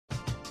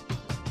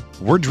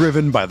We're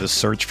driven by the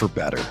search for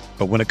better.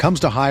 But when it comes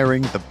to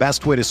hiring, the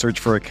best way to search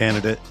for a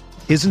candidate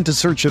isn't to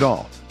search at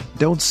all.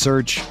 Don't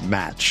search,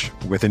 match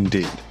with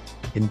Indeed.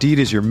 Indeed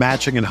is your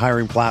matching and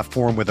hiring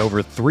platform with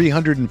over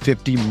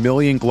 350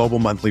 million global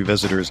monthly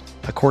visitors,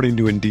 according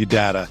to Indeed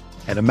data,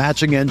 and a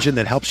matching engine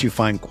that helps you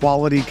find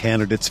quality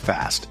candidates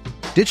fast.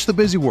 Ditch the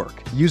busy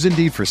work. Use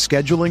Indeed for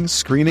scheduling,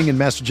 screening, and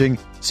messaging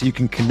so you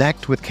can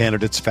connect with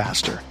candidates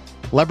faster.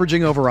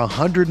 Leveraging over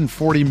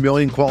 140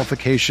 million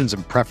qualifications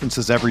and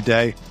preferences every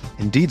day,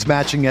 Indeed's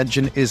matching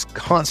engine is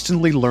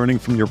constantly learning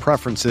from your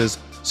preferences,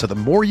 so the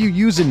more you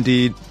use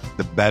Indeed,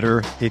 the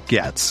better it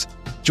gets.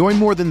 Join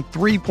more than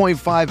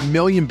 3.5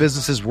 million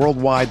businesses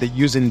worldwide that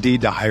use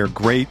Indeed to hire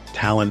great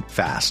talent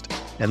fast.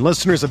 And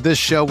listeners of this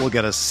show will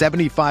get a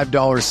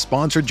 $75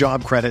 sponsored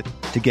job credit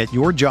to get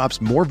your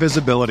jobs more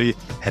visibility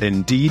at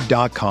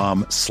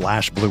Indeed.com/Blue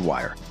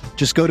Wire.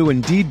 Just go to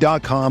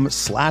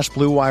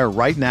Indeed.com/Blue Wire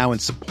right now and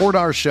support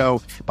our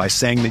show by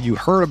saying that you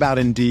heard about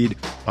Indeed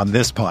on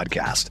this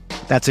podcast.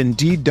 That's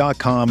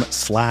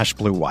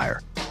Indeed.com/Blue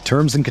Wire.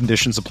 Terms and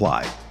conditions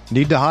apply.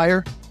 Need to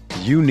hire?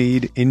 You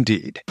need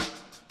Indeed.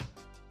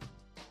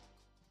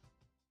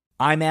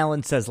 I'm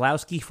Alan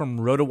Seslowski from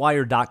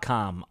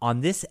RotoWire.com.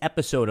 On this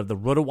episode of the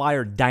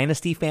RotoWire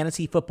Dynasty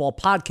Fantasy Football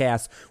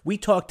Podcast, we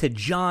talk to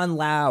John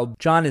Laub.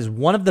 John is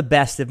one of the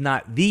best, if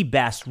not the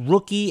best,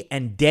 rookie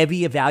and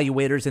Devy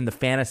evaluators in the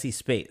fantasy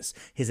space.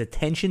 His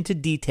attention to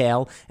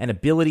detail and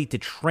ability to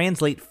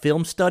translate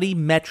film study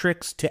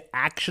metrics to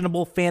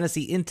actionable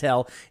fantasy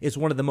intel is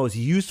one of the most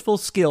useful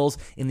skills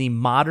in the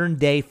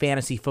modern-day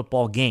fantasy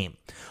football game.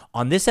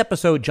 On this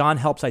episode, John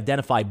helps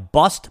identify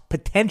bust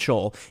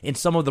potential in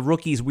some of the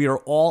rookies we are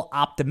all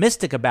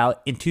optimistic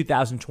about in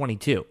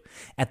 2022.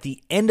 At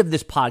the end of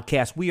this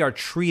podcast, we are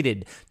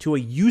treated to a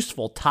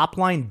useful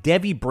top-line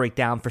Devy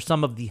breakdown for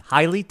some of the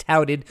highly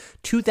touted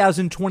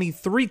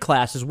 2023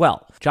 class as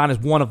well. John is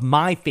one of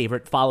my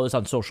favorite followers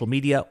on social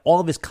media. All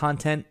of his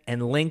content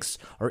and links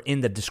are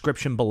in the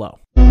description below.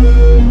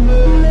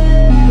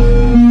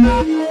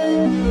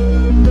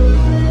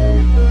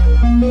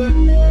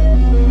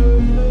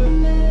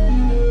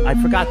 I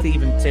forgot to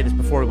even say this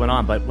before we went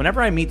on, but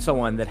whenever I meet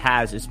someone that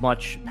has as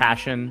much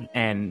passion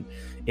and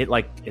it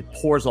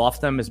pours off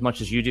them as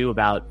much as you do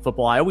about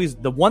football,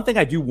 the one thing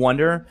I do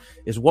wonder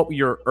is what were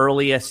your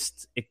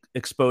earliest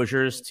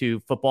exposures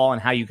to football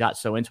and how you got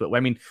so into it. I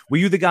mean, were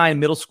you the guy in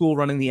middle school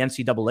running the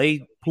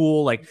NCAA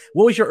pool? Like,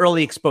 what was your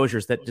early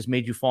exposures that just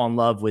made you fall in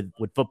love with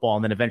football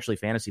and then eventually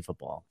fantasy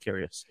football?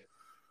 Curious.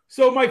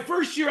 So my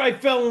first year I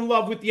fell in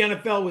love with the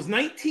NFL was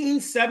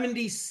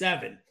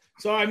 1977.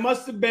 So I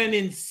must have been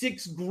in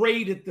sixth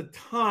grade at the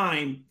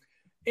time.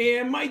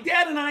 And my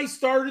dad and I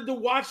started to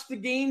watch the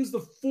games, the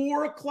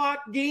 4 o'clock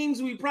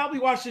games. We probably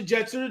watched the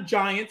Jets or the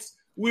Giants.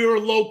 We were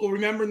local.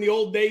 Remember in the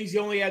old days, you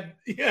only had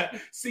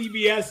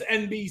CBS,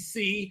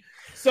 NBC.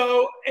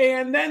 So,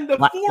 and then the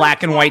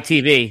black and white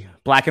TV.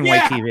 Black and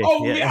white TV.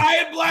 Oh, yeah. I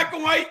had black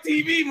and white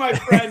TV, my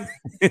friend.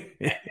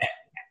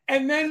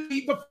 And then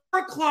the 4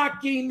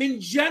 o'clock game in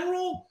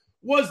general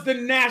was the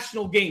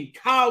national game.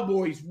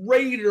 Cowboys,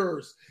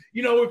 Raiders.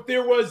 You know, if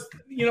there was,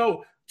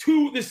 the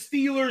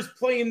Steelers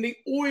playing the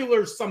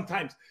Oilers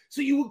sometimes.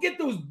 So you would get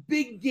those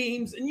big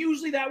games, and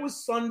usually that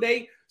was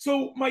Sunday.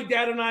 So my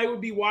dad and I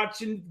would be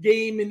watching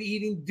game and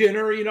eating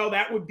dinner.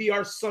 That would be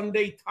our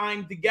Sunday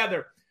time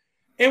together.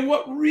 And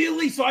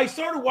so I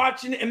started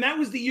watching it, and that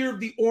was the year of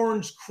the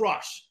Orange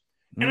Crush.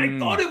 And I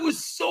thought it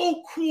was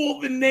so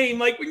cool, the name.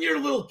 Like when you're a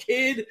little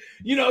kid,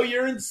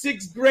 you're in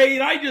sixth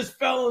grade. I just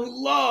fell in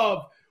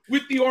love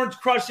with the Orange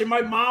Crush. And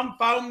my mom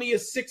found me a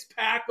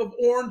 6-pack of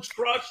Orange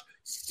Crush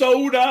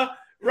soda,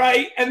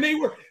 right? And they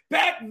were,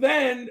 back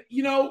then,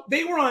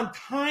 they were on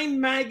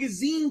Time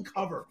magazine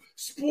cover,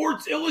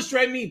 Sports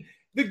Illustrated. I mean,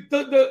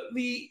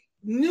 the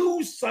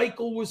news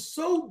cycle was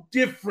so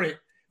different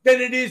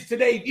than it is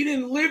today. If you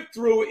didn't live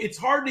through it, it's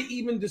hard to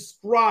even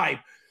describe.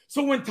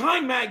 So when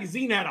Time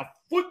magazine had a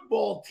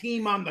football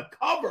team on the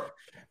cover,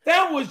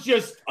 that was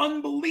just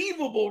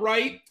unbelievable,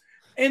 right?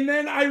 And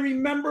then I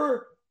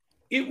remember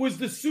it was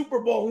the Super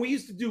Bowl, and we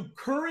used to do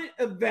current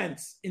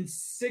events in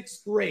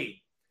sixth grade.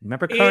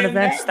 Remember current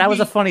events? That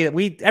was a funny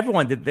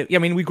everyone did that. I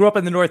mean, we grew up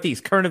in the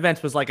Northeast. Current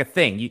events was like a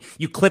thing.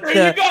 You clipped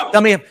tell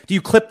me, do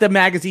you clip the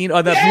magazine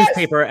or the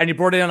newspaper and you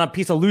brought it on a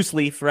piece of loose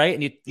leaf, right?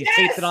 And you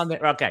taped it on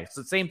there. Okay,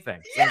 so same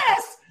thing.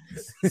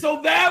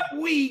 So that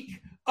week,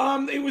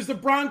 it was the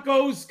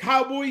Broncos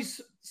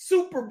Cowboys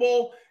Super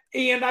Bowl.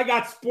 And I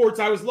got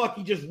sports. I was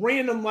lucky, just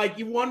random. Like,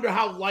 you wonder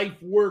how life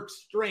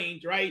works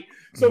strange, right?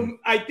 So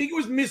I think it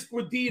was Miss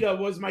Guadita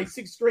was my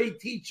sixth grade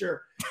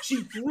teacher.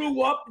 She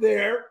threw up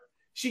there.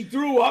 She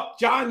threw up,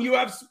 John, you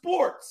have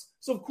sports.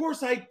 So, of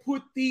course, I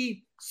put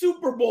the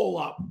Super Bowl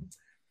up.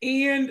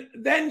 And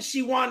then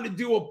she wanted to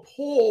do a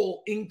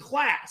poll in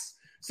class.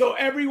 So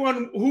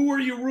everyone, who are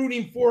you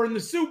rooting for in the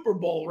Super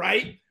Bowl,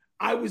 right?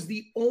 I was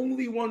the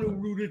only one who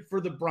rooted for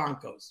the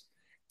Broncos.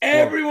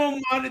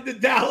 Everyone wanted the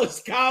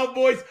Dallas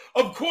Cowboys.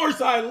 Of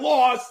course, I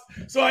lost.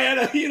 So I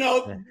had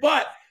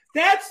but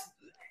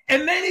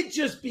and then it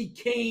just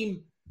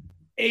became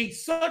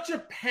such a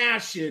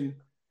passion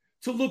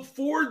to look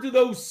forward to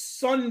those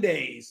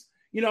Sundays,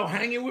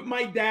 hanging with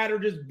my dad or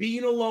just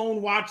being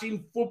alone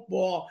watching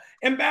football.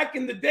 And back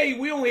in the day,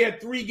 we only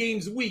had 3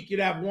 games a week. You'd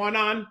have one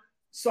on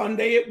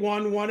Sunday at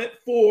 1, one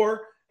at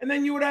 4, and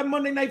then you would have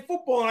Monday Night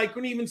Football, and I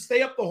couldn't even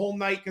stay up the whole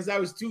night because I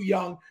was too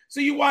young. So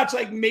you watch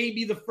like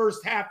maybe the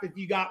first half if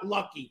you got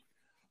lucky.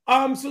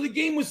 So the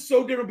game was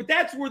so different, but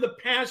that's where the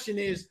passion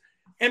is.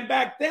 And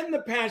back then,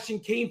 the passion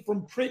came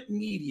from print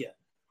media,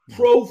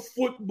 Pro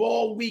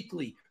Football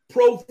Weekly,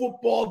 Pro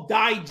Football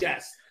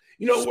Digest,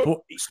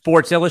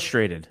 Sports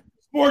Illustrated.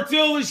 Sports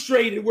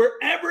Illustrated,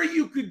 wherever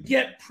you could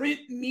get print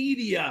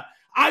media,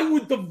 I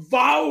would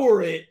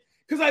devour it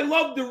because I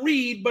love to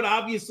read, but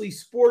obviously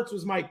sports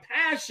was my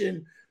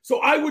passion. So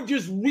I would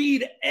just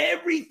read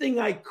everything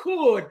I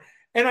could.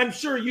 And I'm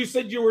sure you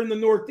said you were in the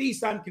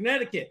Northeast, I'm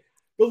Connecticut.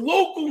 The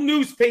local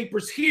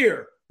newspapers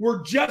here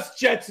were just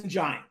Jets and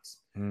Giants.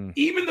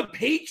 Even the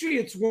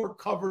Patriots weren't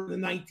covered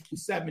in the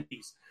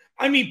 1970s.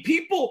 I mean,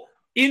 people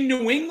in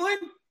New England,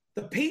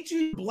 the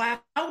Patriots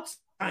blacked out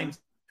sometimes.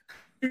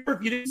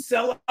 If you didn't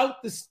sell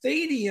out the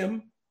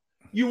stadium,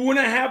 you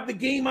wouldn't have the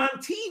game on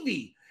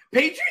TV.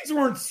 Patriots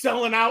weren't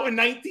selling out in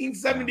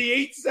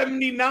 1978,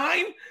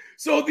 79.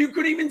 So you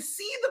couldn't even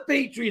see the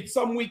Patriots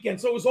some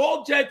weekends. So it was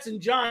all Jets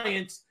and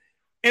Giants.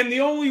 And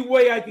the only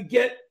way I could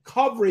get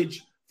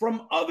coverage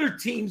from other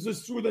teams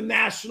was through the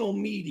national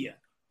media,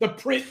 the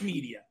print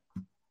media.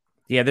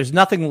 Yeah, there's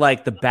nothing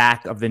like the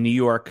back of the New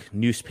York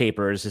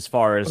newspapers as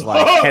far as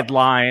like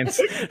headlines,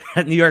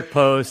 New York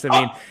Post.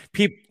 I mean,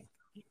 people.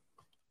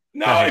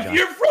 No, if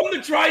you're from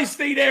the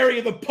tri-state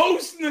area, the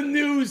Post and the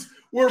News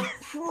were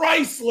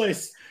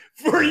priceless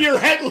for your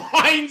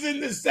headlines in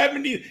the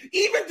 70s.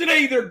 Even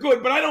today, they're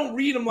good, but I don't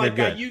read them like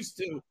I used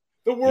to.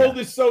 The world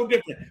is so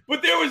different.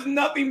 But there was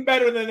nothing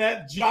better than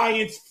that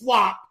Giants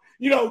flop.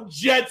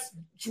 Jets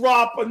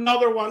drop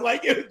another one.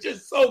 Like, it was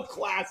just so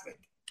classic.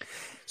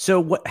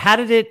 So how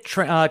did it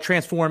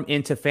transform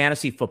into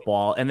fantasy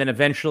football? And then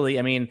eventually,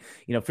 I mean,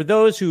 for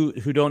those who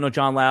don't know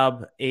John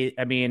Laub,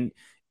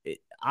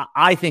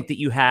 I think that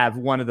you have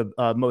one of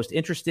the most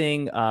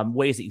interesting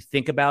ways that you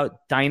think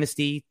about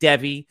Dynasty,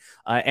 Devy,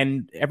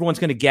 and everyone's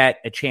going to get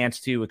a chance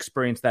to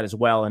experience that as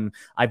well. And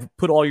I've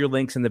put all your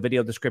links in the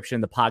video description,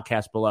 the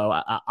podcast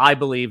below. I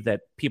believe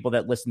that people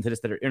that listen to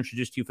this that are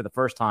introduced to you for the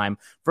first time,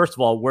 first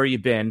of all, where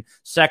you've been.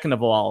 Second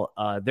of all,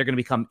 they're going to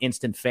become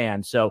instant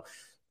fans. So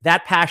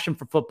that passion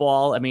for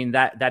football, I mean,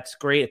 that's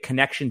great, a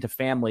connection to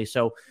family.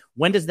 So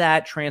when does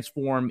that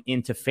transform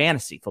into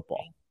fantasy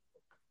football?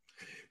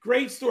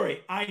 Great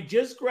story. I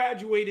just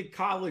graduated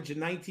college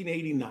in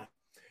 1989.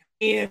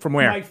 And from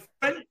where? My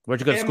friend, where'd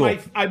you go to school?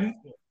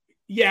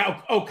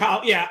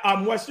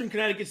 Western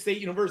Connecticut State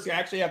University. I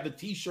actually have the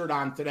T-shirt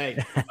on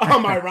today,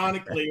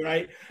 ironically,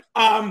 right?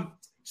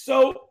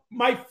 So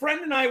my friend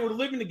and I were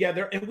living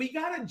together, and we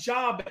got a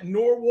job at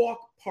Norwalk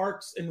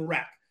Parks and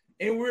Rec.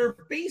 And we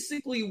were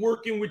basically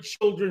working with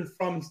children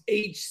from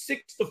age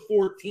 6 to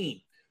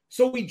 14.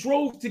 So we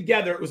drove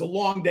together. It was a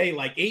long day,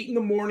 like 8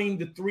 a.m.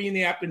 to 3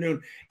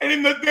 p.m. And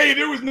in the day,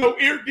 there was no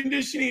air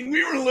conditioning.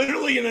 We were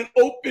literally in an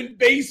open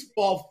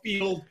baseball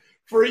field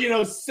for,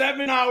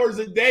 7 hours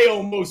a day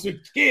almost with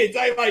kids.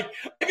 I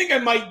think I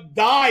might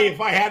die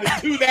if I had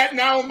to do that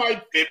now in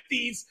my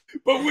 50s.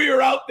 But we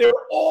were out there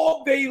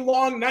all day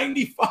long,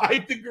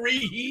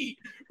 95-degree heat,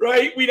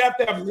 right? We'd have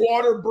to have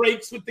water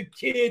breaks with the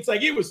kids.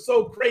 Like, it was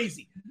so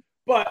crazy.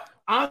 But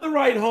on the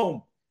ride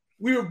home,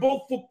 we were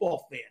both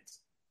football fans.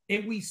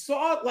 And we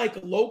saw like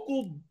a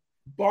local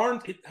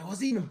Barnes. It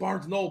wasn't even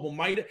Barnes Noble.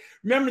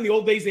 Remember in the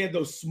old days they had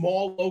those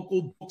small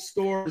local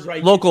bookstores,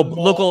 right?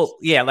 Local,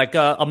 yeah, like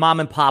a mom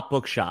and pop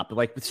bookshop.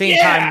 Like the same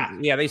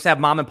time, yeah, they used to have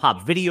mom and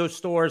pop video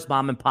stores,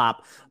 mom and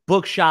pop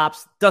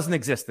bookshops. Doesn't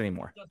exist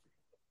anymore.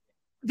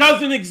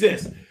 Doesn't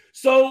exist.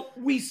 So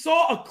we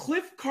saw a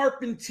Cliff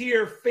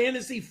Carpentier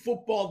Fantasy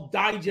Football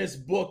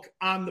Digest book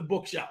on the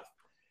bookshelf,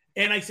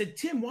 and I said,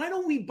 Tim, why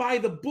don't we buy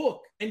the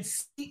book and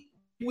see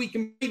if we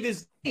can play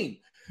this game?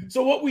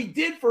 So what we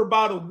did for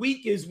about a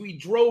week is we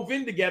drove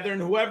in together,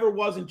 and whoever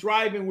wasn't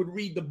driving would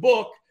read the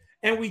book,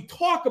 and we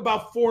talk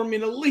about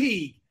forming a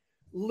league.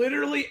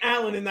 Literally,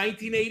 Alan, in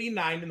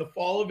 1989, in the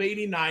fall of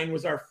 89,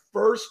 was our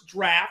first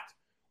draft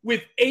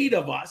with 8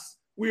 of us.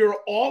 We were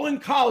all in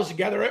college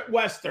together at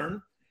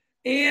Western,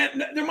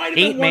 and there might have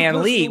been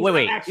 8-man league.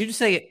 Wait, you just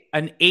say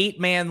an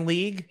 8-man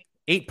league?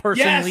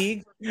 8-person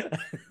league?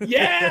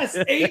 Yes,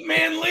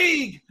 8-man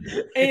league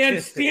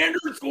and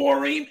standard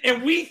scoring.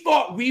 And we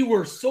thought we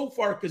were so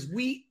far because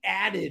we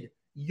added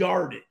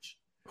yardage.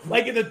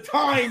 Like at the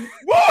time,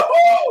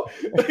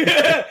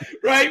 woohoo!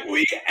 Right?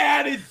 We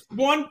added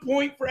 1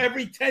 point for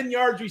every 10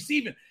 yards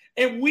receiving.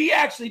 And we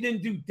actually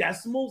didn't do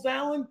decimals,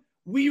 Alan.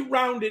 We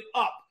rounded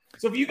up.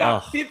 So if you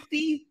got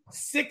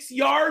 56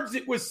 yards,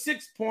 it was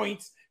 6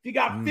 points. If you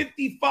got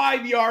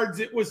 55 yards,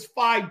 it was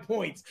 5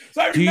 points.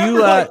 So I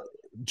remember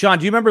John,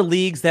 do you remember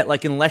leagues that,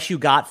 like, unless you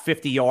got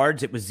 50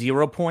 yards, it was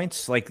 0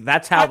 points? Like,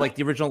 that's how, like,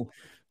 the original.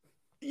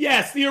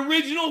 Yes, the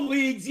original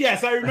leagues.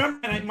 Yes, I remember.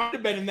 And I might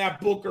have been in that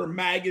book or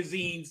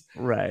magazines.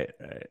 Right.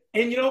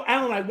 And,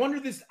 Alan, I wonder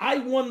this. I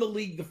won the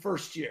league the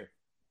first year.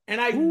 And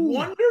I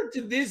wonder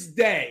to this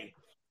day,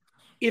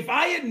 if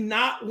I had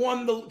not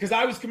won because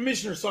I was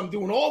commissioner, so I'm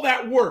doing all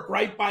that work,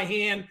 right, by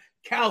hand,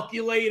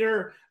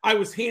 calculator. I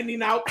was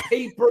handing out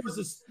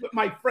papers.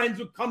 My friends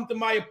would come to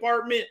my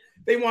apartment.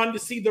 They wanted to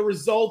see the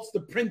results,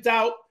 the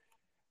printout.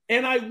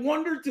 And I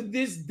wonder to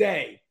this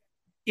day,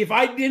 if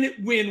I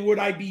didn't win, would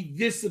I be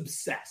this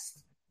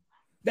obsessed?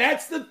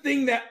 That's the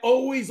thing that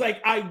always,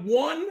 I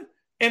won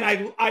and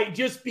I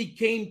just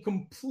became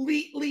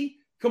completely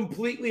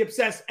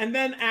obsessed. And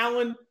then,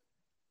 Alan,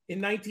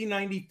 in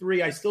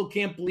 1993, I still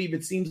can't believe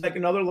it seems like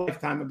another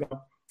lifetime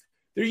ago.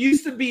 There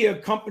used to be a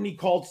company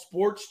called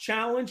Sports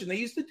Challenge, and they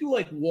used to do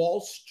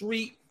Wall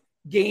Street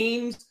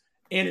games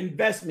and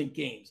investment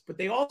games, but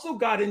they also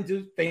got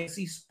into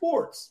fantasy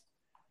sports.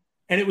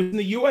 And it was in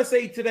the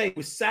USA Today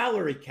with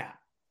salary cap.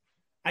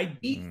 I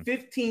beat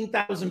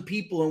 15,000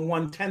 people and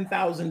won $10,000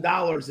 in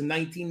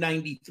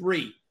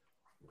 1993,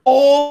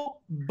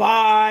 all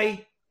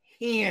by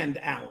hand,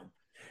 Alan.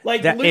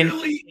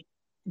 Literally.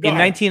 In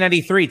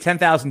 1993,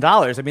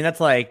 $10,000. I mean, that's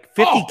like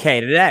 $50K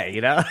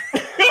today,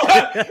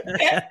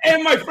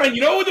 and my friend,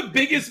 the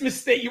biggest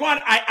mistake you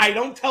want? I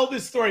don't tell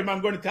this story, but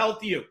I'm going to tell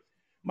it to you.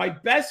 My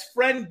best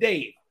friend,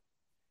 Dave,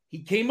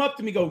 he came up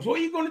to me, goes, what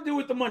are you going to do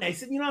with the money? I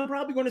said, I'm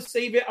probably going to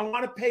save it. I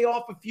want to pay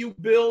off a few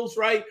bills,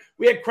 right?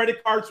 We had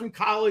credit cards from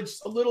college,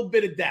 a little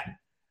bit of debt.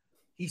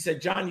 He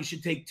said, John, you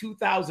should take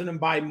 $2,000 and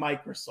buy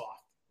Microsoft.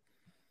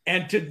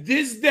 And to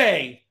this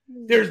day,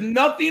 there's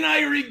nothing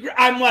I regret.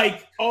 I'm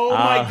like, oh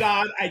my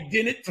God, I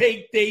didn't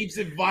take Dave's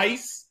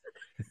advice,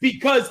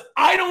 because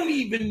I don't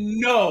even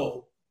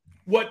know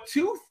what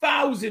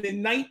 2000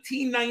 and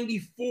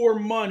 1994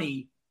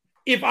 money,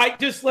 if I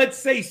just, let's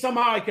say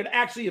somehow I could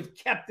actually have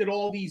kept it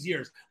all these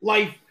years.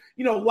 Life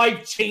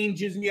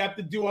changes and you have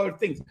to do other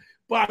things.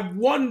 But I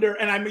wonder,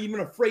 and I'm even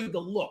afraid to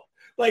look,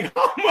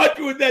 how much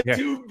would that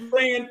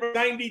 $2,000 for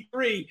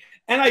 93?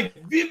 And I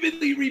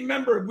vividly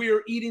remember we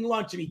were eating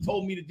lunch and he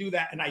told me to do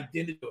that, and I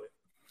didn't do it.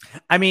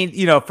 I mean,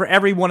 for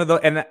every one of those,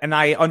 and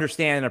I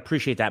understand and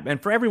appreciate that.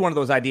 And for every one of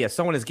those ideas,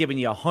 someone has given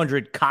you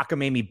 100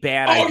 cockamamie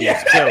bad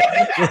ideas too.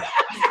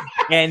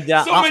 And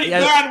so many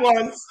bad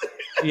ones.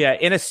 Yeah,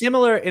 in a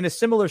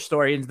similar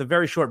story, in the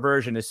very short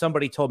version, is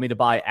somebody told me to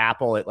buy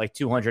Apple at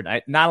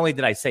 200. Not only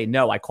did I say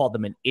no, I called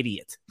them an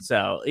idiot.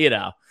 So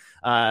that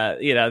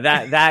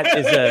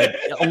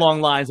is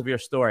along lines of your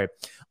story.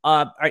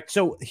 All right,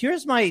 so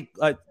here's my.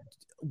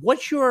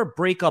 What's your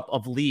breakup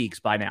of leagues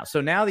by now?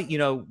 So now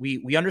that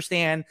we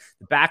understand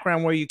the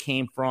background where you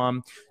came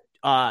from,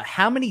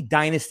 how many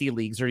dynasty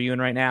leagues are you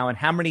in right now, and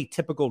how many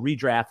typical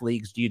redraft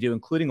leagues do you do,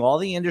 including all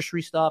the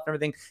industry stuff and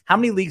everything? How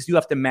many leagues do you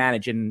have to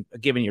manage in a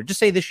given year? Just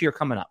say this year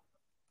coming up.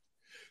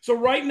 So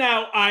right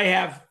now I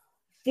have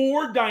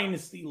 4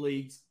 dynasty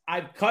leagues.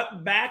 I've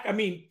cut back. I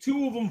mean,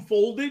 2 of them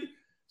folded,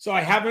 so I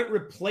haven't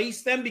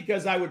replaced them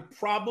because I would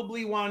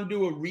probably want to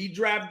do a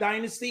redraft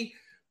dynasty.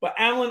 But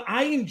Alan,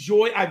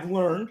 I've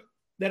learned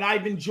that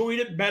I've enjoyed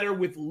it better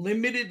with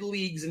limited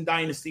leagues in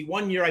Dynasty.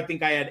 One year, I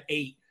think I had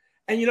 8.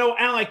 And, Alan,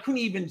 I couldn't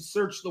even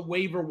search the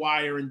waiver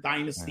wire in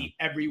Dynasty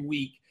every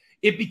week.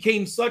 It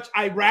became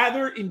I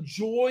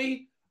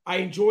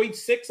enjoyed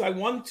 6. I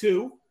won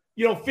 2,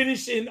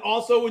 finished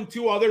also in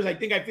 2 others. I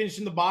think I finished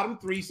in the bottom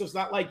 3. So it's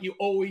not like I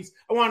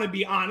want to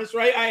be honest,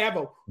 right? I have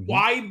a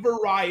wide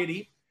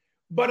variety.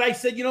 But I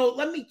said,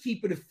 let me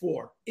keep it at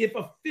 4. If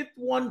a 5th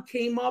one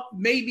came up,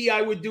 maybe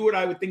I would do it.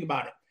 I would think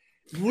about it.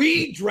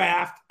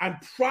 Redraft, I'm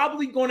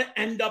probably going to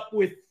end up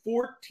with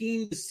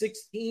 14 to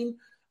 16.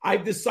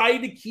 I've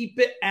decided to keep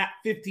it at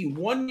 15.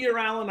 1 year,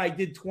 Alan, I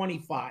did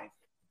 25.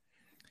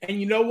 And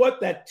you know what?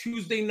 That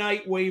Tuesday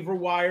night waiver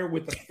wire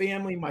with the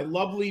family, my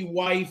lovely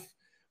wife,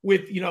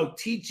 with,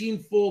 teaching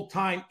full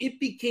time, it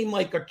became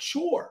like a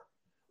chore.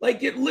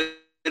 It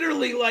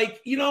literally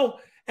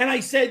and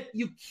I said,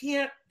 you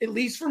can't, at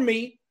least for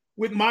me,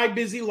 with my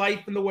busy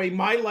life and the way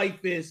my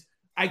life is,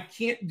 I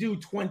can't do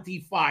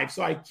 25.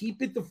 So I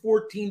keep it to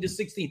 14 to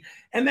 16.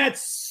 And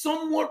that's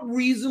somewhat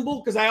reasonable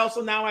because I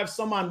also now have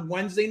some on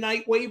Wednesday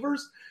night waivers.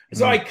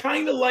 So I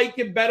kind of like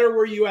it better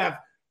where you have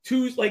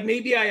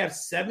maybe I have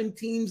 7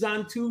 teams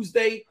on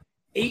Tuesday,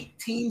 8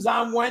 teams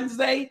on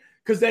Wednesday,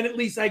 because then at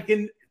least I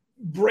can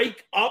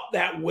break up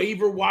that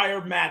waiver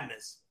wire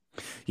madness.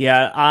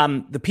 Yeah,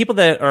 the people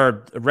that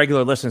are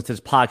regular listeners to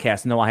this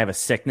podcast know I have a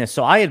sickness,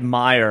 so I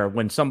admire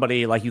when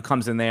somebody like you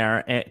comes in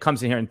here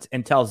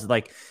and tells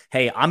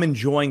hey, I'm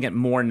enjoying it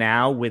more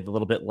now with a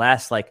little bit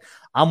less.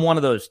 I'm one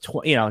of those,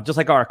 just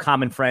like our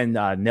common friend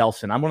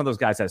Nelson. I'm one of those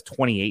guys that has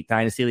 28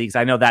 dynasty leagues.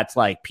 I know that's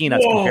like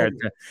peanuts compared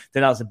to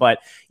Nelson, but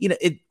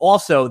it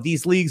also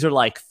these leagues are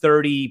like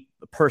 30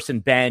 person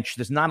bench.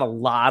 There's not a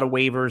lot of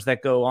waivers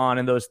that go on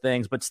in those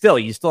things, but still,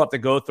 you still have to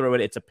go through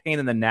it. It's a pain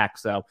in the neck.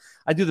 So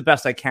I do the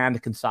best I can to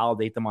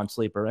consolidate them on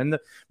Sleeper. And the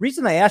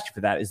reason I asked you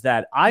for that is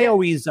that I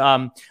always,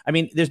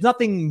 there's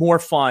nothing more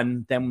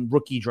fun than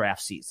rookie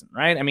draft season,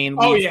 right? I mean,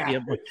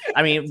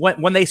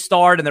 when they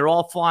start and they're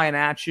all flying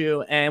at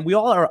you, and we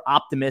all are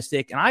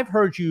optimistic. And I've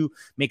heard you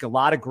make a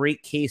lot of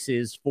great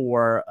cases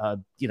for,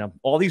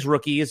 all these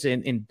rookies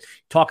and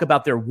talk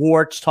about their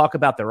warts, talk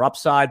about their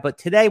upside. But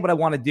today, what I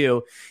want to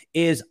do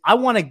is I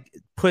want to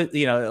put,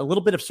 a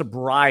little bit of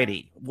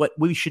sobriety, what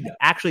we should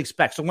actually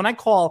expect. So when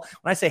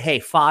I say, hey,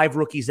 5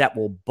 rookies that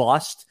will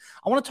bust,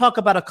 I want to talk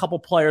about a couple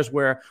players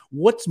where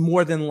what's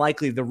more than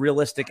likely the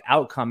realistic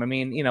outcome. I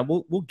mean,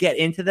 we'll get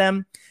into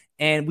them.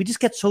 And we just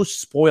get so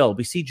spoiled.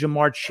 We see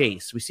Jamar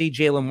Chase. We see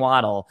Jalen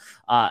Waddle.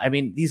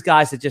 These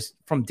guys that just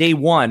from day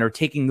one are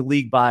taking the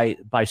league by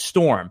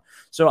storm.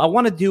 So I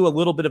want to do a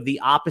little bit of the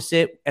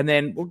opposite, and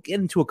then we'll get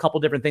into a couple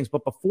different things.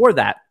 But before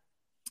that,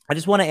 I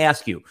just want to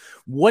ask you,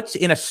 what's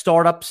in a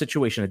startup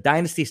situation, a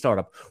dynasty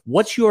startup,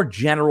 what's your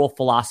general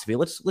philosophy?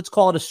 Let's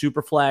call it a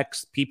super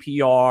flex,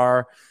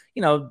 PPR,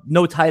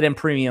 no tight end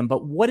premium.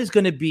 But what is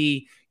going to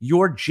be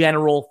your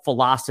general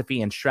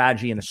philosophy and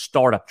strategy in a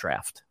startup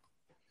draft?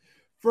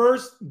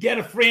 First, get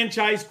a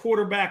franchise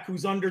quarterback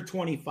who's under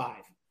 25.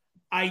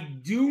 I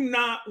do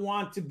not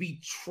want to be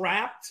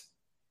trapped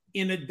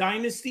in a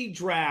dynasty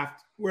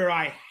draft where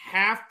I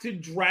have to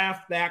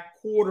draft that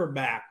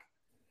quarterback.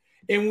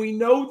 And we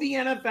know the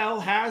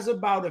NFL has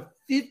about a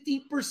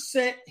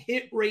 50%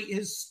 hit rate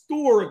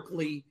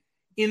historically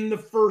in the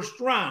first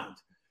round.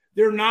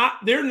 They're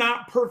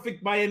not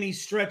perfect by any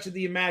stretch of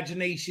the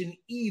imagination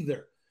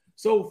either.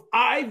 So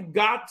I've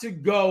got to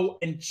go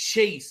and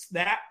chase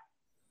that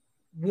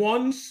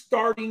one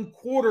starting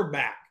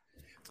quarterback.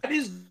 That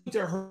is going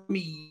to hurt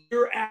me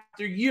year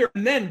after year.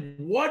 And then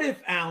what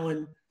if,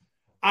 Alan,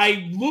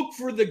 I look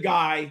for the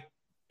guy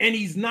and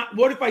he's not?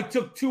 What if I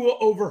took Tua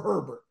over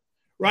Herbert?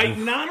 Right?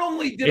 Not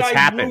only did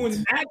I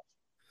ruin that,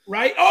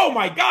 right? Oh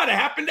my God, it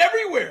happened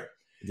everywhere.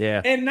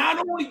 Yeah. And not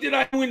only did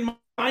I win my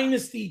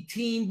dynasty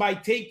team by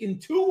taking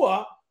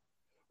Tua,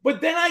 but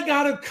then I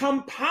got to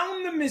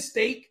compound the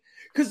mistake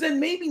because then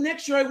maybe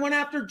next year I went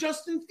after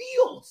Justin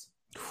Fields.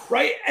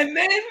 Right. And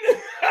then,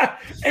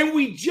 and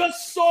we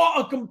just saw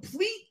a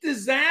complete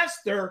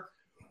disaster.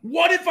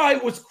 What if I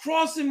was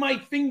crossing my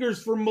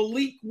fingers for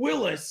Malik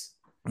Willis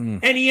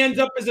and he ends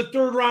up as a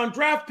 3rd round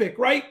draft pick?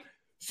 Right.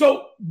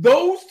 So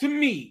those to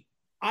me,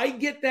 I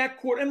get that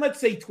quarter. And let's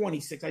say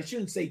 26. I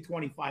shouldn't say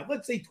 25.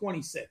 Let's say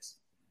 26.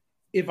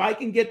 If I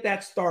can get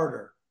that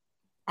starter,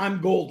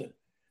 I'm golden.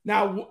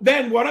 Now,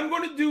 then what I'm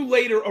going to do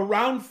later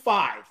around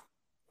 5,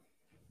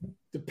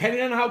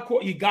 depending on how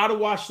you got to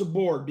watch the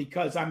board,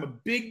 because I'm a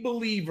big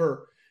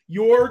believer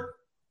your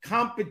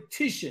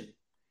competition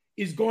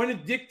is going to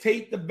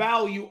dictate the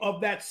value of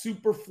that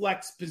super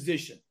flex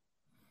position.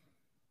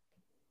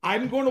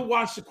 I'm going to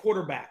watch the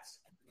quarterbacks.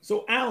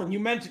 So, Alan, you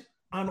mentioned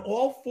on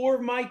all 4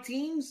 of my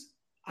teams,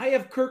 I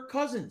have Kirk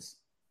Cousins.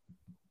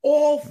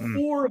 All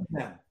 4 of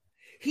them.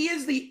 He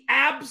is the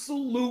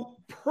absolute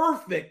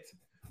perfect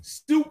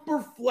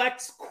super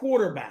flex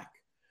quarterback.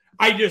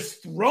 I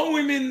just throw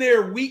him in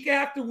there week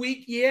after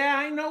week. Yeah,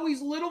 I know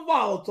he's a little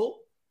volatile,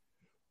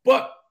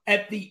 but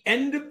at the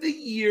end of the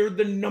year,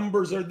 the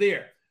numbers are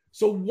there.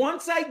 So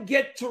once I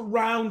get to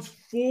rounds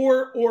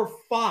 4 or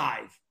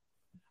 5,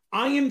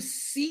 I am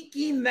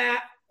seeking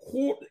that.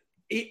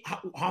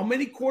 How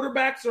many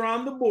quarterbacks are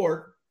on the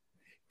board?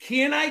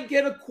 Can I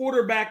get a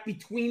quarterback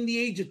between the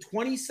age of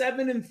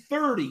 27 and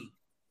 30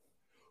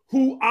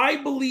 who I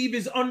believe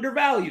is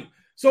undervalued?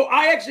 So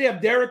I actually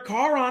have Derek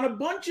Carr on a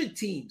bunch of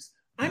teams.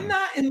 I'm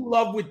not in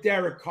love with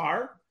Derek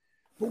Carr,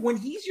 but when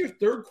he's your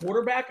 3rd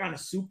quarterback on a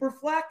super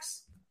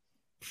flex,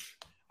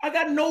 I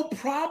got no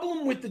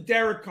problem with the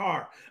Derek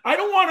Carr. I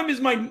don't want him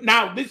as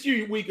now this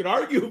year we could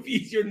argue if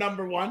he's your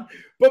number 1,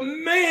 but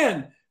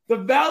man, the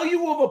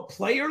value of a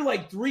player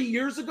like 3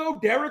 years ago,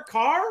 Derek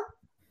Carr,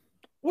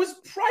 was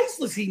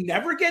priceless. He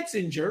never gets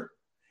injured.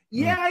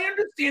 Yeah, I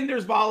understand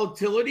there's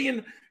volatility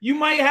and you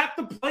might have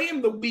to play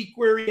him the week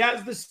where he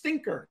has the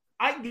stinker.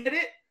 I get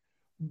it.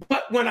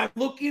 But when I'm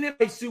looking at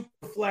my super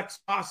flex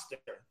roster,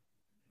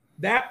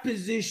 that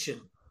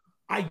position,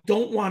 I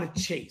don't want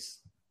to chase.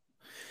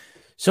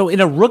 So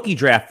in a rookie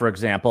draft, for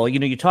example,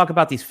 you talk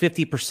about these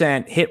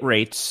 50% hit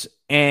rates,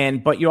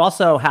 but you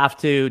also have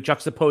to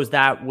juxtapose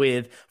that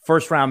with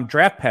 1st round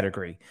draft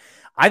pedigree.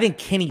 I think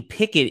Kenny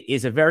Pickett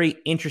is a very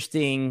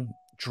interesting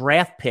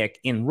draft pick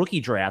in rookie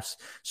drafts.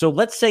 So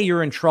let's say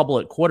you're in trouble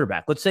at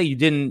quarterback. Let's say you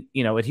didn't,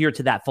 adhere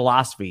to that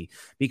philosophy,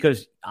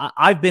 because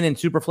I've been in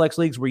super flex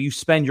leagues where you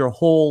spend your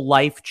whole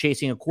life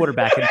chasing a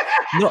quarterback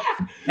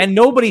and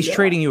nobody's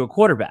trading you a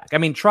quarterback. I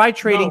mean, try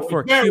trading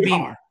for QB.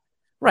 Hard.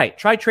 Right.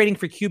 Try trading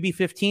for QB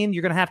 15.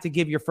 You're going to have to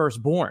give your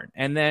firstborn.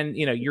 And then,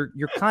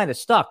 you're kind of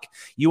stuck.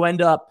 You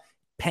end up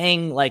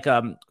paying like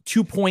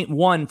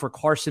 2.1 for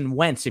Carson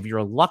Wentz if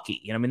you're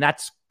lucky.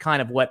 That's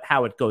kind of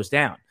how it goes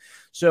down.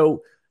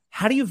 So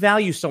How do you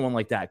value someone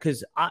like that?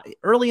 Because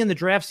early in the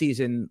draft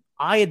season,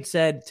 I had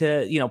said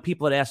to,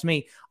 people had asked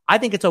me, I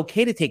think it's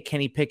okay to take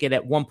Kenny Pickett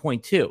at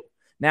 1.2.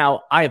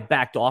 Now, I have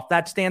backed off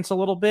that stance a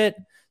little bit.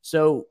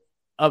 So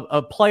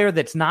a player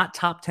that's not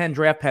top 10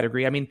 draft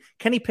pedigree, I mean,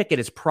 Kenny Pickett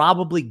is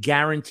probably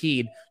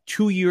guaranteed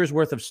 2 years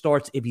worth of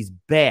starts if he's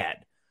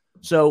bad.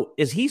 So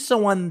is he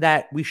someone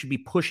that we should be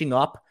pushing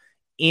up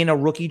in a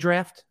rookie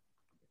draft?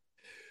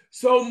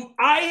 So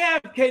I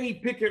have Kenny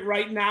Pickett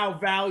right now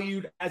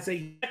valued as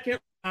a second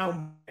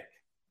round pick.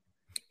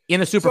 In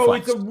a super so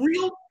flex. It's a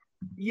real,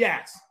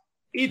 yes,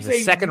 it's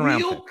a second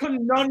real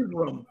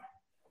conundrum,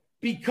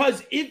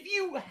 because if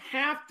you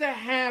have to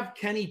have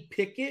Kenny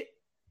Pickett,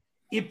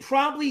 it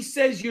probably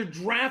says you're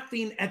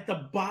drafting at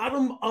the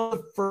bottom of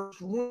the first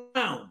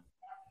round.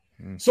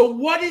 So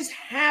what is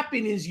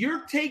happening is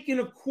you're taking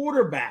a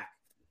quarterback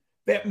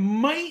that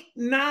might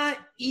not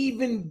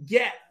even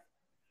get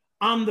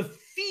on the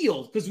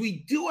field, because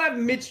we do have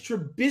Mitch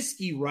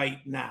Trubisky right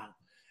now.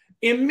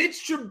 And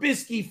Mitch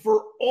Trubisky,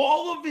 for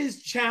all of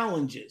his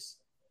challenges,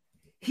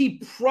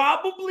 he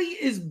probably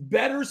is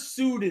better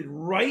suited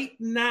right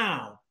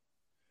now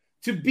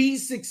to be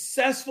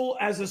successful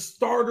as a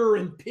starter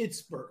in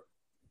Pittsburgh.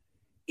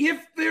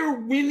 If they're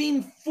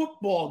winning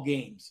football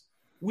games,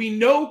 we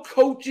know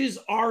coaches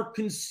are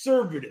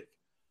conservative.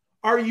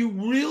 Are you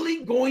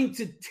really going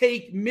to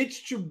take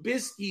Mitch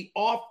Trubisky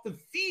off the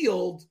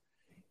field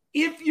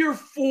if you're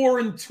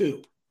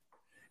 4-2?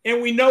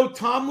 And we know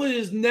Tomlin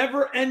has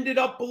never ended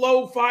up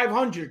below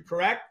 500,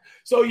 correct?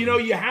 So,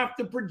 you have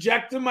to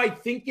project him, I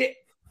think, at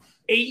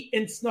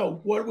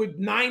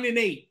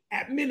 9-8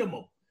 at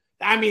minimum.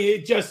 I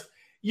mean,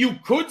 you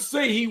could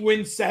say he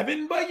wins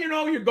 7, but,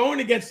 you're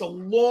going against a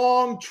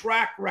long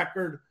track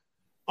record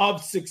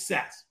of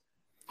success.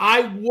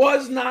 I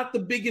was not the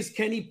biggest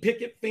Kenny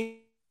Pickett fan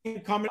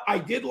coming. I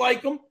did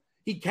like him.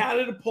 He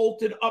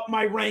catapulted up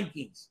my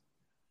rankings.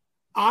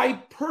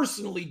 I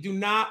personally do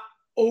not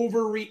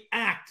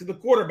overreact to the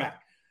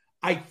quarterback.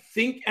 I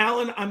think,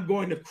 Alan, I'm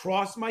going to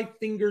cross my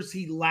fingers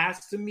he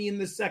lasts to me in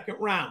the second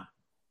round.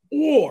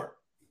 Or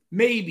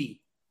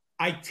maybe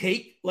I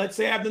take, let's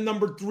say I have the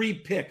number 3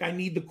 pick. I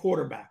need the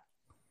quarterback.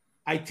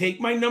 I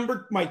take my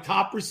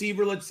top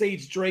receiver, let's say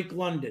it's Drake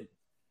London.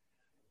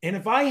 And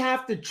if I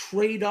have to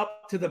trade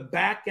up to the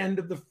back end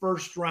of the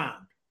first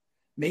round,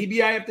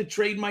 maybe I have to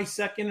trade my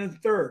second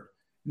and third.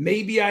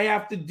 Maybe I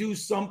have to do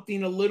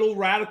something a little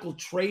radical,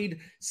 trade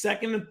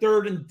second and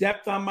third in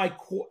depth on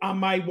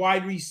my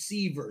wide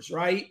receivers,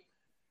 right?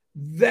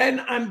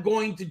 Then I'm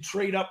going to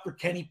trade up for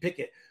Kenny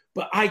Pickett.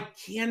 But I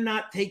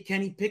cannot take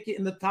Kenny Pickett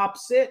in the top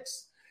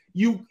 6.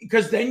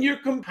 Because then you're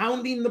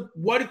compounding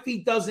what if he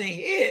doesn't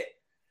hit?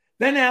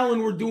 Then,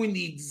 Alan, we're doing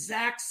the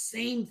exact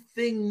same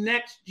thing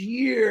next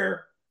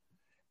year.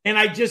 And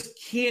I just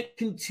can't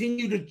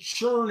continue to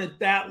churn at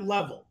that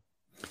level.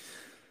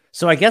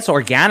 So I guess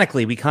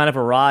organically, we kind of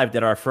arrived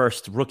at our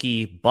first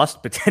rookie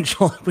bust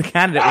potential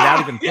candidate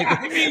without even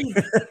picking.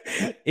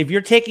 If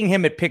you're taking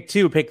him at pick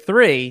 2, pick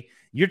 3,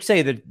 you'd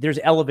say that there's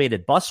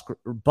elevated bust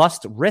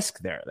risk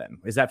there then.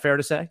 Is that fair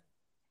to say?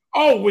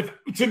 Oh,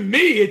 to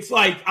me, it's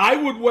like I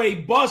would weigh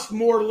bust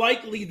more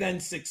likely than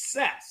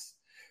success,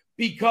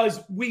 because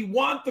we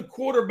want the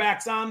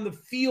quarterbacks on the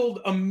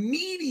field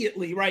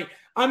immediately, right?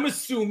 I'm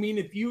assuming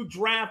if you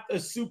draft a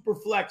super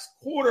flex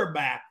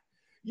quarterback,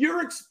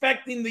 you're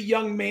expecting the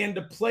young man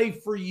to play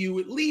for you,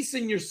 at least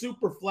in your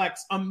super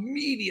flex,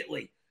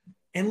 immediately.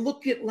 And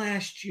look at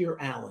last year,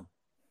 Alan.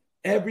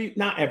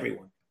 Not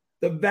everyone.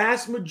 The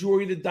vast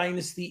majority of the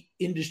dynasty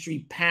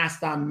industry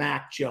passed on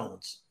Mac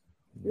Jones.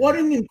 What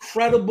an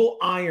incredible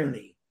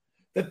irony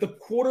that the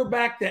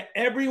quarterback that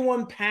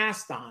everyone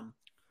passed on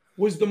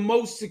was the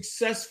most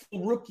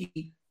successful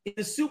rookie in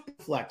the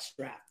Superflex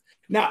draft.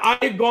 Now, I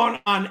had gone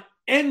on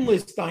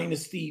endless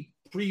dynasty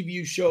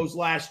preview shows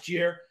last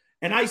year,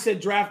 and I said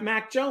draft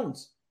Mac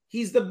Jones.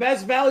 He's the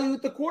best value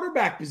at the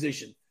quarterback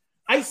position.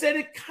 I said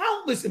it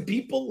countless, and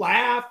people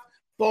laughed,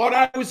 thought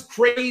I was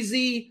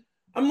crazy.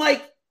 I'm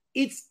like,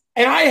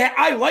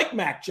 I like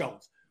Mac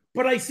Jones.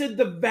 But I said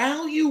the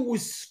value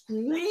was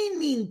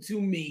screaming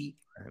to me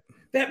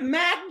that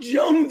Mac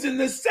Jones in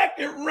the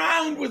second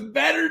round was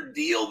better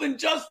deal than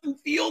Justin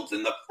Fields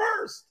in the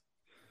first.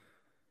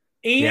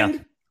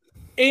 And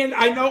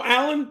I know,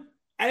 Alan,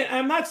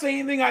 I'm not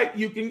saying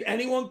anything.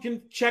 Anyone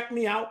can check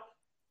me out.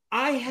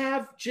 I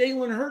have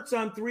Jalen Hurts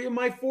on 3 of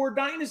my 4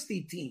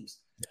 dynasty teams.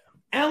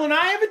 Alan,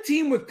 I have a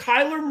team with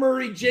Kyler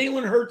Murray,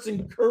 Jalen Hurts,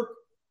 and Kirk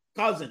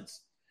Cousins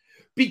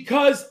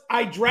because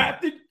I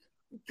drafted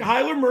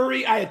Kyler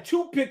Murray. I had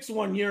 2 picks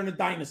one year in a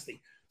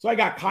dynasty. So I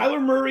got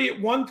Kyler Murray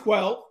at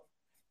 112,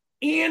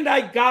 and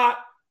I got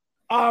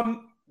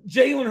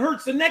Jalen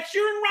Hurts the next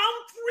year in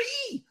round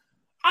 3.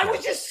 I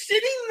was just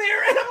sitting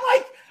there, and I'm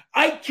like,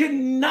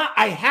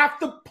 I have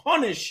to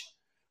punish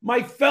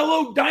my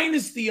fellow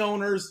dynasty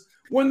owners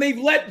when they've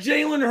let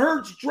Jalen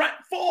Hurts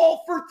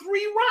fall for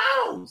 3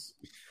 rounds.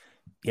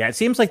 Yeah, it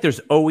seems like there's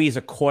always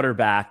a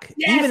quarterback,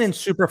 even in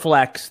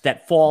Superflex,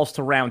 that falls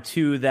to round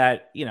 2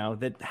 that,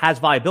 that has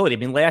viability. I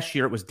mean, last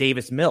year it was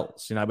Davis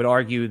Mills. I would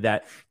argue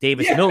that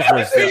Davis Mills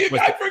was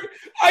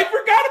I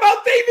forgot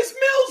about Davis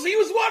Mills. He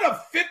was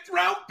a 5th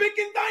round pick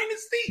in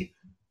Dynasty.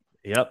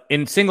 Yep.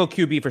 In single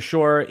QB for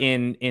sure.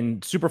 In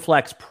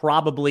Superflex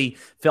probably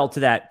fell to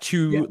that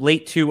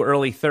late 2,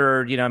 early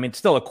 3rd. It's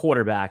still a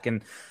quarterback.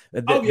 And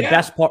the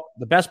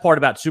best part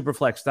about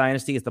Superflex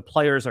Dynasty is the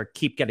players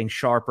keep getting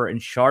sharper and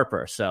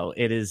sharper. So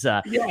it is,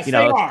 they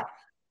are.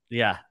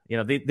 Yeah.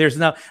 There's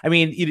no,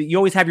 you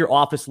always have your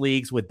office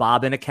leagues with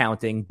Bob in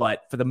accounting,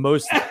 but for the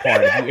most part,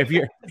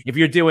 if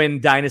you're doing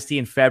Dynasty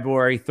in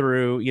February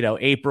through,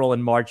 April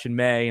and March and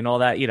May and all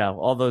that,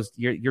 all those,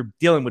 you're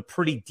dealing with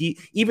pretty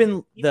deep,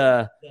 even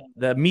the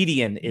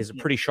median is a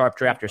pretty sharp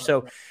drafter.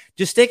 So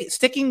just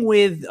sticking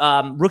with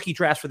rookie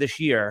drafts for this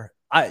year,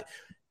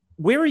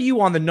 where are you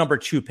on the number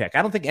 2 pick?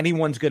 I don't think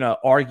anyone's going to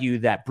argue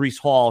that Breece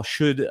Hall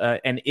should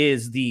and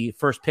is the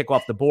first pick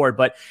off the board,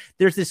 but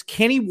there's this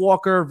Kenny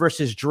Walker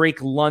versus Drake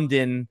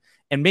London,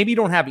 and maybe you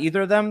don't have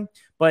either of them,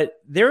 but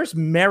there's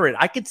merit.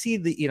 I could see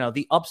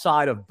the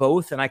upside of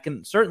both, and I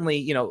can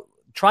certainly,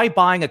 try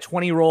buying a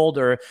 20-year-old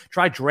or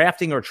try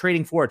drafting or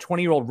trading for a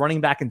 20-year-old running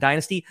back in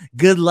Dynasty.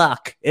 Good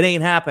luck. It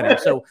ain't happening.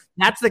 So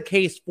that's the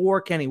case for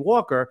Kenny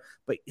Walker,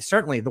 but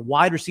certainly the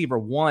wide receiver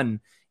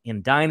 1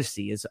 in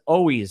Dynasty is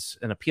always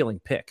an appealing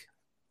pick.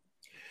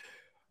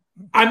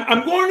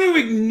 I'm going to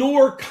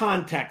ignore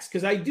context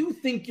because I do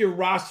think your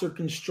roster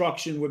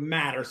construction would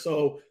matter.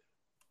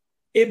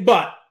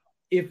 But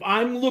if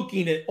I'm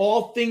looking at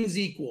all things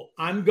equal,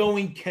 I'm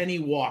going Kenny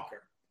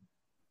Walker.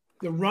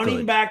 The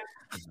running back,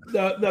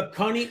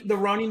 the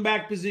running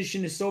back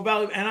position is so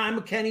valuable, and I'm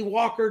a Kenny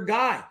Walker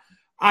guy.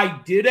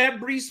 I did have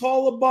Breece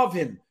Hall above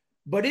him,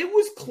 but it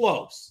was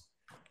close.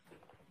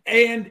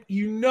 And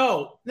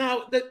now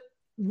that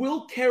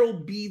will Carroll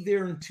be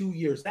there in 2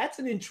 years? That's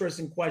an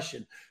interesting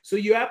question. So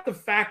you have to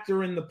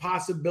factor in the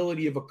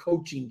possibility of a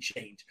coaching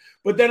change.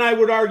 But then I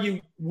would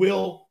argue,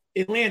 will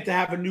Atlanta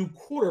have a new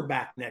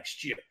quarterback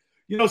next year?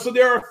 So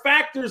there are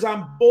factors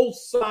on both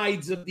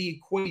sides of the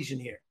equation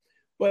here.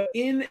 But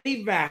in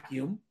a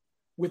vacuum,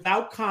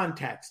 without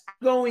context, I'm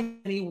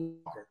going Kenny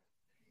Walker.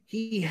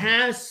 He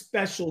has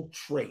special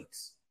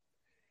traits.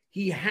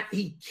 He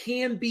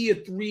can be a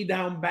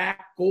 3-down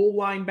back, goal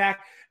line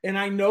back. And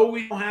I know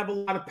we don't have a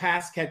lot of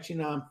pass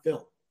catching on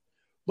film,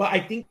 but I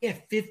think he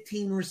had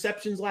 15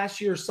 receptions last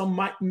year, some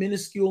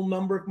minuscule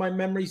number, if my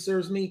memory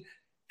serves me.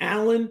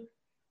 Allen,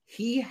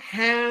 he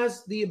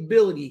has the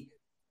ability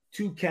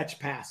to catch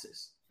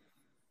passes.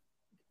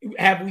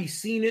 Have we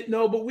seen it?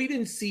 No, but we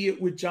didn't see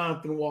it with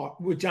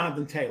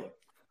Jonathan Taylor.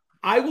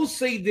 I will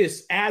say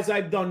this, as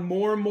I've done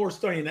more and more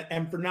studying,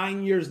 and for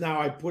 9 years now,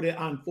 I put it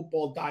on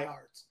Football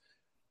Diehards.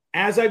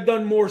 As I've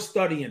done more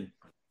studying,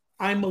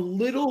 I'm a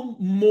little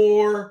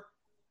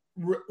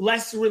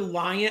less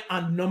reliant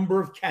on number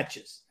of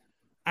catches.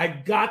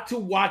 I've got to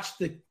watch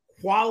the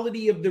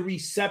quality of the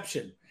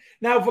reception.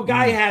 Now, if a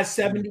guy has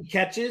 70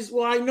 catches,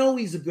 well, I know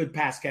he's a good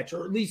pass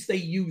catcher, or at least they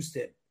used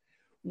him.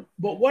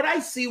 But what I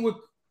see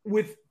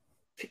with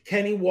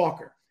Kenny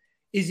Walker,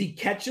 is he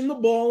catching the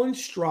ball in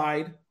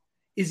stride?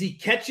 Is he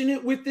catching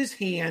it with his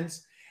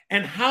hands?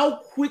 And how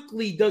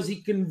quickly does he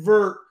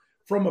convert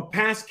from a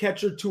pass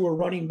catcher to a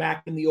running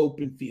back in the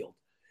open field?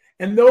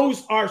 And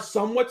those are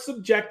somewhat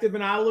subjective,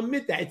 and I'll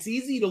admit that. It's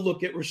easy to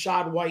look at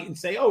Rachaad White and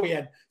say, oh, he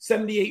had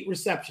 78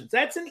 receptions.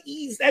 That's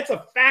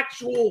a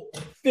factual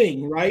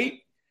thing, right?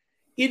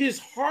 It is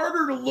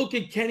harder to look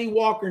at Kenny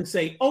Walker and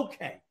say,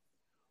 okay,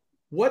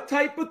 what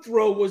type of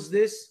throw was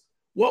this?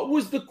 What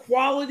was the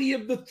quality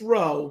of the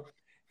throw?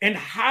 And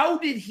how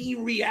did he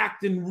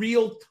react in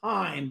real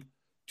time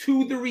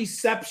to the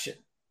reception?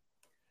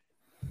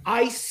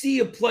 I see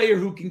a player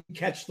who can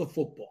catch the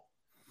football.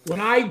 When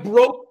I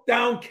broke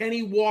down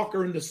Kenny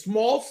Walker in the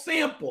small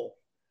sample,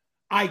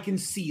 I can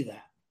see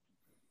that.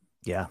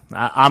 Yeah,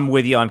 I'm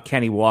with you on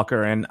Kenny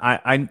Walker, and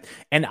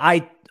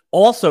I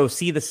also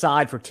see the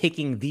side for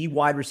taking the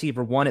wide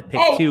receiver 1 at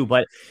pick 2,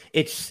 but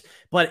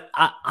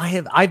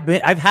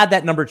I've had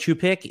that number 2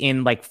 pick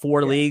in like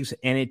 4 leagues,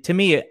 and to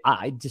me,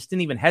 I just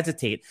didn't even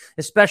hesitate,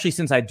 especially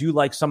since I do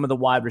like some of the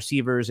wide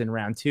receivers in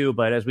round 2.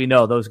 But as we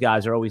know, those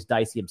guys are always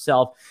dicey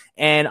himself.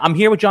 And I'm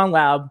here with John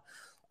Laub.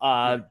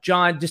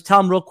 John, just tell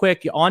him real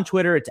quick. You're on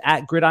Twitter. It's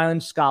at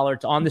Gridiron Scholar.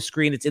 It's on the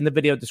screen. It's in the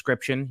video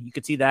description. You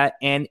can see that.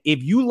 And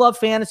if you love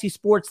fantasy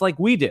sports like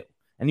we do,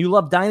 and you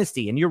love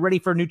Dynasty, and you're ready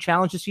for a new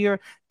challenge this year,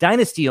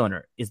 Dynasty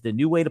Owner is the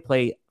new way to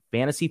play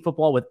fantasy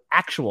football with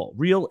actual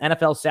real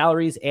NFL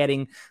salaries,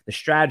 adding the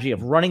strategy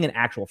of running an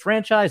actual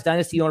franchise.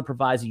 Dynasty Owner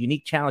provides a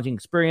unique, challenging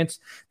experience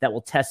that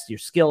will test your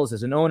skills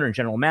as an owner and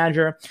general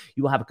manager.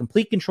 You will have a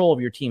complete control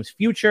of your team's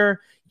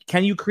future.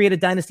 Can you create a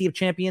dynasty of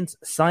champions?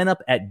 Sign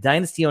up at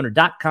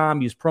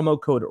dynastyowner.com. Use promo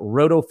code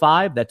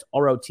ROTO5, that's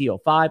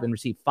ROTO5, and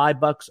receive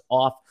 $5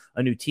 off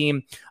a new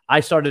team. I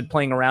started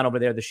playing around over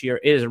there this year.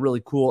 It is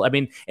really cool. I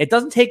mean, it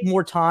doesn't take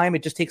more time.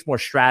 It just takes more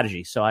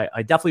strategy. So I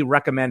definitely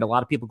recommend a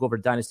lot of people go over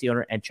to Dynasty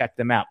Owner and check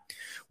them out.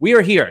 We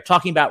are here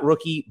talking about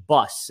rookie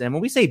busts. And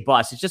when we say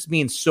bust, it just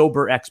means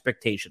sober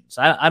expectations.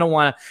 I don't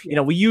want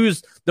to, we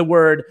use the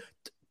word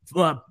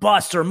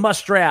bust or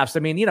must drafts. I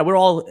mean, we're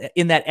all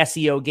in that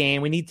SEO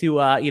game. We need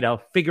to,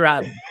 figure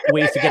out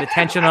ways to get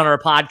attention on our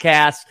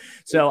podcast.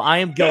 So I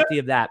am guilty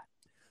of that.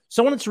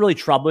 Someone that's really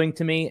troubling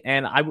to me,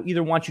 and I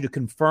either want you to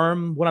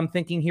confirm what I'm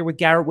thinking here with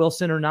Garrett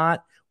Wilson or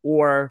not,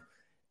 or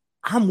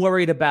I'm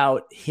worried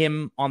about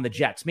him on the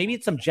Jets. Maybe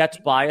it's some Jets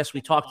bias we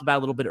talked about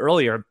a little bit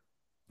earlier.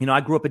 I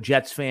grew up a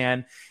Jets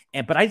fan,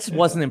 but I just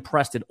wasn't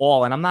impressed at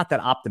all. And I'm not that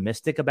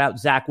optimistic about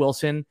Zach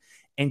Wilson.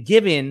 And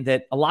given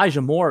that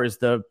Elijah Moore is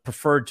the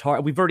preferred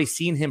target, we've already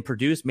seen him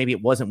produce. Maybe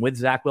it wasn't with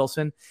Zach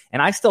Wilson.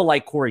 And I still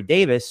like Corey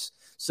Davis.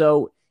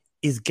 So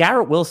is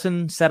Garrett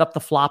Wilson set up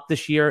to flop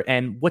this year?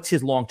 And what's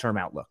his long-term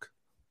outlook?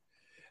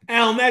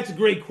 Alan, that's a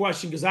great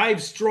question because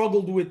I've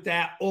struggled with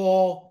that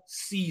all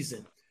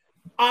season.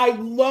 I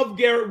love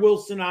Garrett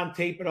Wilson on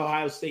tape at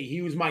Ohio State.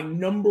 He was my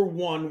number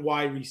one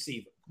wide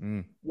receiver.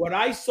 What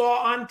I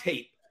saw on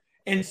tape,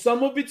 and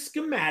some of it's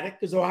schematic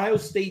because Ohio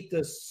State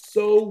does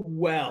so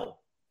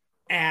well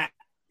at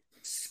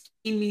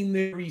scheming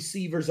the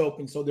receivers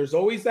open. So there's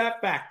always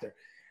that factor.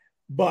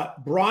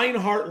 But Brian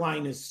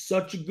Hartline is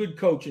such a good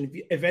coach.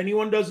 And if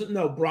anyone doesn't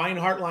know, Brian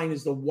Hartline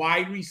is the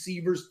wide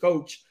receivers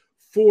coach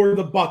for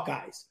the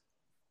Buckeyes.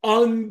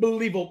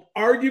 Unbelievable.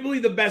 Arguably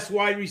the best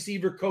wide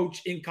receiver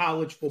coach in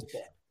college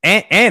football.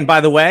 And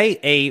by the way,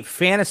 a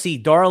fantasy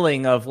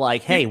darling of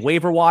hey,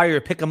 waiver wire,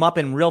 pick him up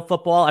in real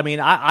football. I mean,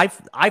 I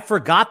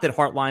forgot that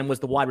Hartline was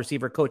the wide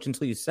receiver coach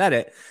until you said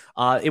it.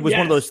 It was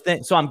one of those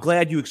things. So I'm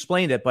glad you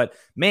explained it. But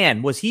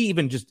man, was he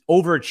even just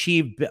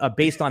overachieved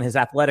based on his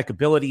athletic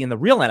ability in the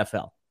real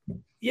NFL?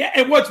 Yeah,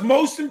 and what's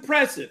most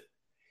impressive,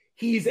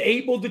 he's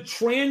able to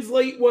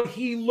translate what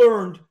he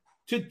learned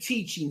to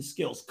teaching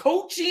skills.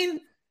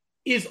 Coaching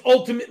is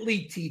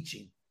ultimately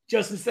teaching.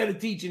 Just instead of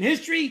teaching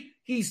history,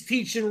 he's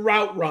teaching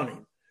route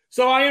running.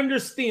 So I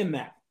understand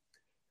that.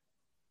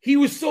 He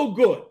was so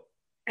good.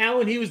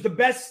 Alan, he was the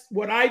best,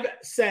 what I've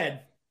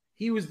said,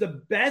 he was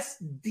the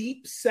best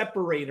deep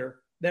separator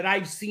that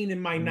I've seen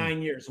in my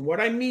 9 years. And what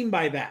I mean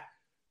by that,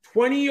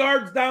 20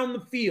 yards down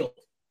the field,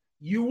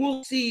 you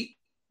will see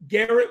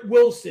Garrett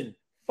Wilson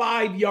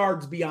 5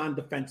 yards beyond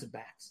defensive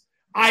backs.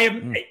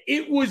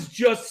 It was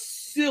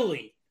just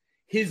silly.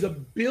 His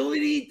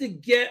ability to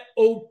get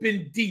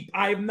open deep.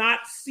 I have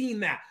not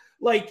seen that.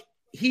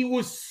 He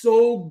was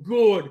so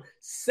good,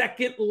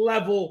 second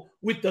level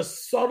with the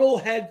subtle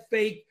head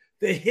fake,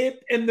 the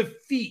hip, and the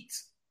feet.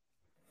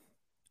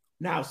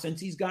 Now, since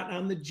he's gotten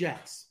on the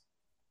Jets,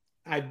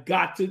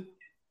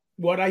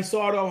 what I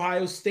saw at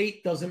Ohio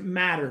State doesn't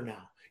matter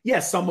now.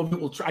 Yes, some of it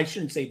will try. I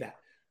shouldn't say that.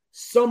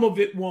 Some of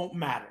it won't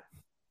matter.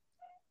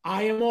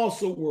 I am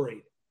also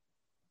worried.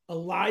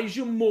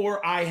 Elijah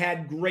Moore, I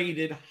had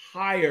graded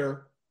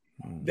higher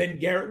than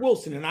Garrett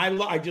Wilson. And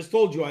I just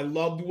told you I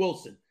loved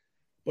Wilson.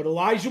 But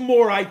Elijah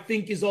Moore, I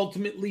think, is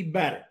ultimately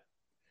better.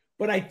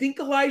 But I think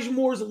Elijah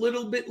Moore is a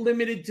little bit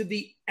limited to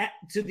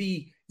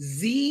the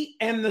Z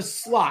and the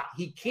slot.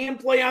 He can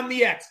play on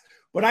the X.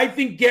 But I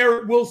think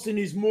Garrett Wilson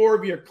is more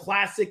of your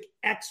classic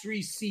X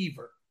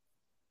receiver.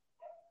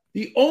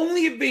 The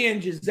only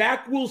advantage is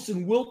Zach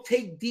Wilson will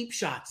take deep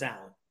shots,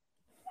 Alan.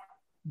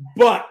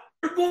 But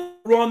you're going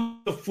to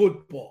run the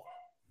football.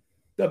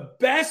 The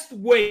best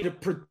way to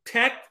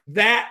protect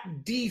that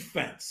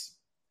defense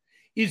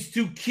is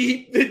to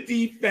keep the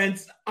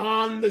defense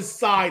on the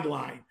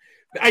sideline.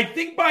 I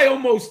think by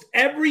almost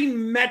every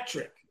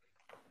metric,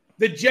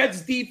 the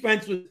Jets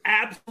defense was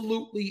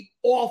absolutely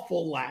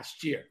awful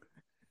last year.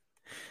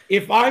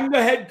 If I'm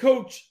the head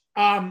coach,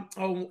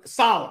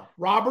 Saleh,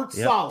 Robert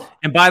Saleh.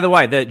 And by the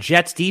way, the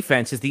Jets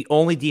defense is the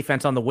only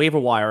defense on the waiver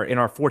wire in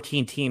our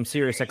 14-team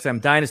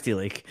SiriusXM Dynasty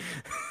League.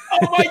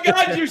 Oh my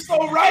God, you're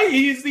so right.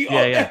 He's the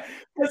only. Yeah.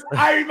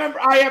 I remember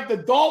I have the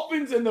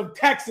Dolphins and the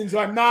Texans who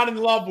I'm not in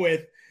love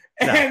with.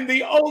 And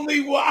the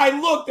only one I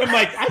looked, I'm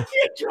like, I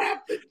can't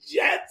draft the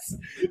Jets.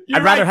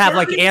 I'd rather have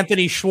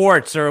Anthony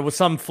Schwartz or with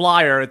some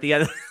flyer at the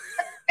end.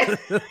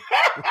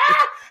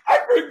 I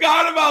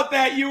forgot about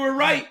that. You were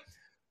right.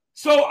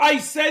 So I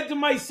said to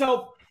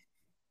myself,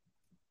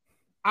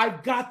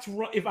 I've got to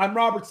run. If I'm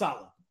Robert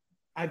Saleh,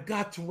 I've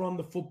got to run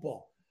the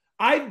football.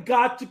 I've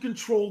got to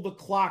control the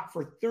clock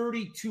for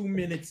 32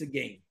 minutes a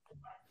game.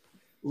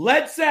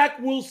 Let Zach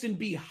Wilson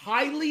be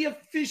highly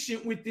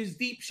efficient with his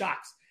deep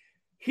shots.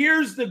 He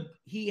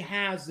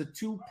has the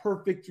two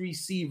perfect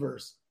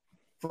receivers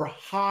for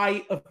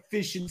high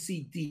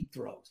efficiency deep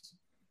throws.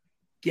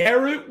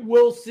 Garrett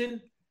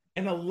Wilson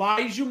and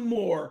Elijah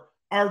Moore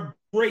are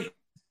great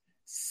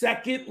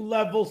second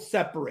level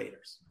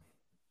separators.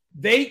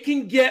 They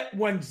can get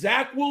when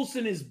Zach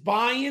Wilson is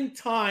buying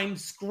time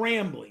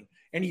scrambling,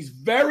 and he's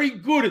very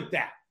good at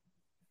that.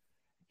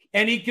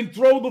 And he can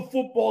throw the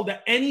football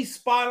to any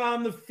spot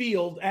on the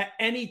field at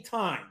any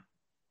time.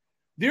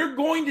 They're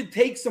going to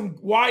take some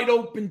wide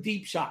open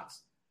deep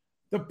shots.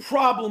 The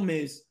problem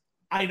is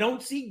I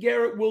don't see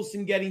Garrett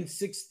Wilson getting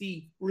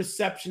 60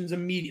 receptions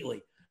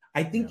immediately.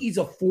 I think he's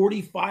a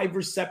 45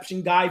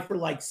 reception guy for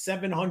like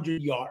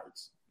 700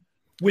 yards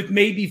with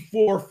maybe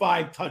 4 or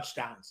 5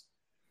 touchdowns.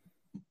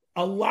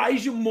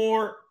 Elijah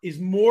Moore is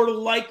more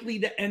likely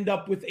to end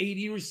up with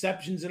 80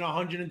 receptions and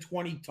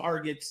 120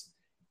 targets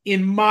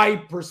in my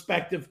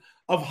perspective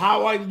of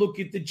how I look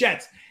at the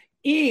Jets.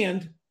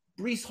 And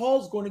Breece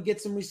Hall's going to get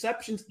some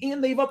receptions,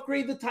 and they've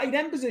upgraded the tight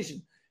end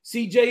position.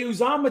 CJ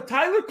Uzomah,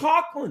 Tyler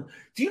Conklin.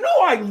 Do you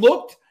know I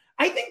looked?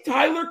 I think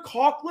Tyler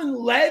Conklin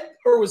led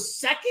or was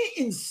second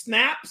in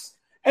snaps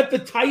at the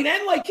tight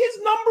end. Like, his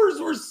numbers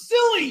were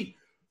silly.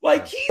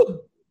 Like,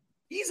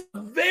 he's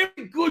a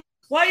very good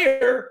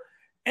player.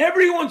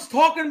 Everyone's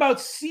talking about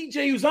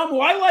CJ Uzomah, who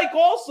I like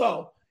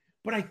also.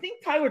 But I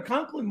think Tyler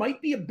Conklin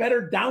might be a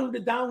better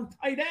down-to-down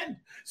tight end.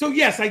 So,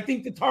 yes, I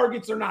think the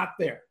targets are not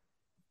there.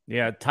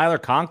 Yeah, Tyler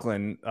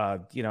Conklin,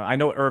 I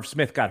know Irv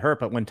Smith got hurt,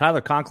 but when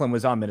Tyler Conklin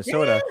was on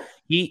Minnesota,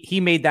 he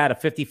made that a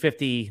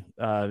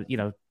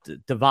 50-50,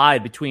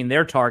 divide between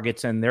their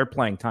targets and their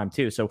playing time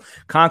too. So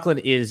Conklin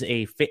is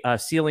a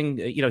ceiling,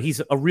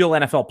 he's a real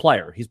NFL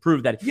player. He's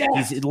proved that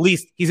he's at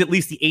least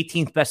the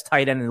 18th best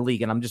tight end in the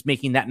league. And I'm just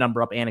making that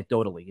number up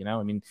anecdotally,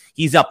 I mean,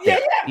 he's up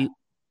there. Yeah.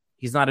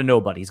 He's not a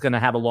nobody. He's going to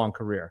have a long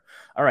career.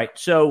 All right.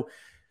 So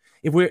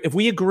if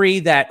we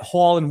agree that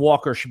Hall and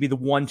Walker should be the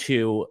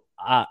 1-2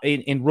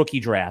 in rookie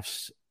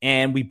drafts,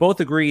 and we both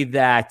agree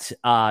that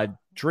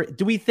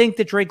do we think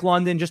that Drake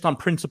London, just on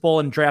principle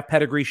and draft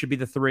pedigree, should be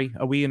the 3?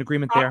 Are we in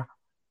agreement there?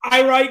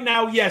 I right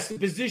now, yes. The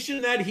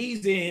position that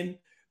he's in,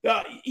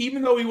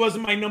 even though he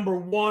wasn't my number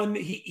 1,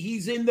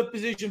 he's in the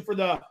position for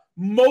the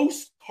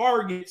most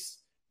targets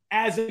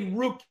as a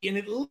rookie, and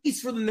at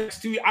least for the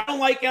next 2 years. I don't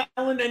like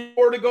Allen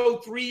anymore to go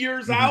 3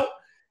 years out.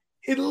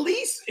 At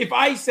least if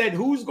I said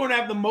who's going to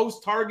have the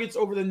most targets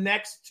over the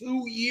next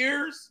 2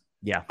 years,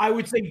 I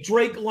would say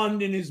Drake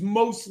London is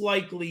most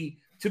likely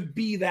to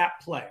be that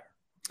player.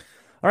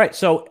 All right,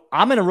 so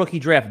I'm in a rookie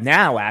draft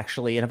now,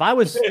 actually, and if I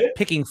was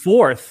picking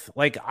 4th,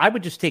 I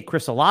would just take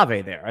Chris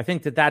Olave there. I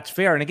think that's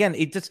fair. And again,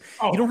 it just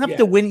you don't have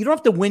to win. You don't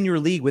have to win your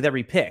league with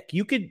every pick.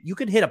 You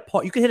could hit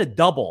a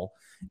double,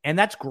 and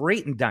that's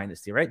great in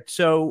Dynasty, right?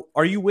 So,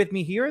 are you with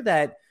me here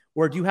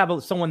or do you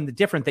have someone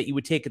different that you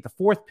would take at the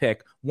 4th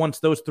pick once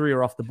those 3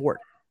 are off the board?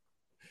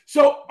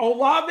 So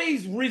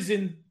Olave's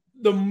risen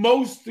the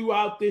most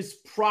throughout this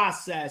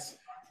process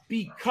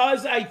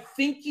because I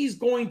think he's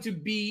going to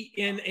be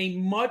in a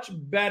much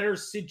better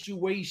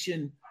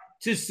situation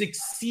to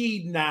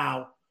succeed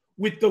now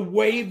with the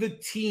way the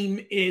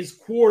team is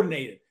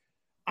coordinated.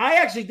 I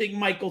actually think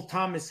Michael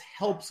Thomas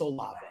helps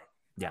Olave.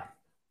 Yeah.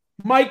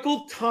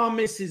 Michael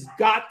Thomas has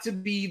got to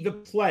be the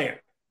player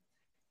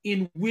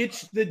in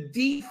which the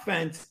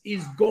defense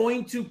is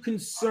going to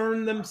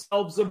concern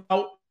themselves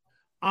about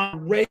on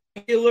a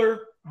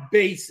regular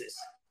basis.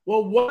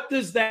 Well, what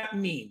does that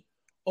mean?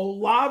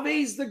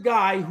 Olave's the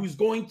guy who's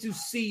going to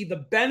see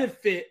the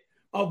benefit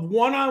of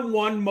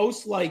one-on-one,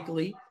 most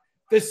likely,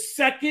 the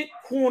second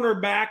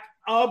cornerback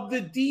of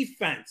the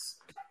defense.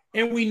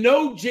 And we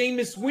know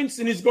Jameis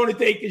Winston is going to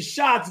take his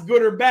shots,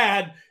 good or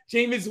bad.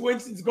 Jameis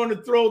Winston's going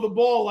to throw the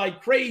ball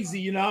like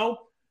crazy,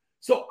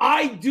 So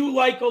I do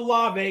like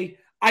Olave.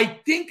 I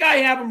think I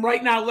have him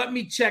right now. Let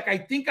me check. I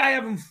think I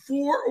have him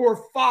 4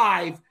 or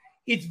 5.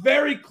 It's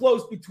very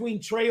close between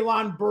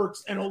Treylon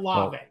Burks and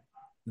Olave. Well,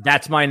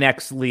 that's my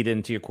next lead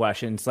into your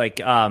question. It's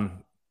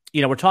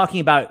we're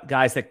talking about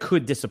guys that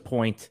could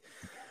disappoint.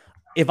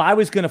 If I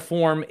was going to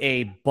form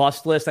a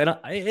bust list,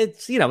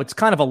 it's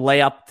kind of a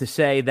layup to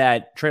say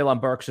that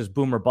Treylon Burks is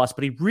boom or bust,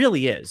 but he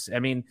really is. I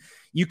mean,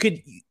 you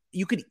could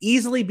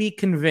easily be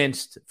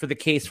convinced for the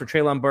case for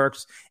Treylon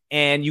Burks,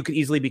 and you could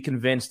easily be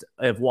convinced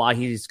of why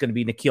he's going to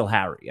be N'Keal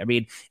Harry. I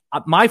mean,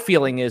 my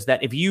feeling is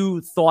that if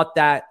you thought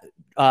that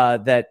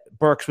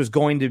Burks was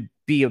going to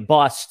be a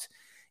bust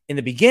in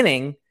the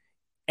beginning,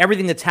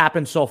 everything that's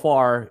happened so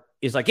far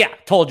is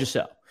told you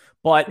so.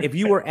 But if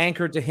you were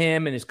anchored to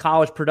him and his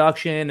college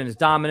production and his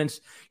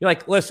dominance, you're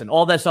like, listen,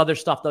 all this other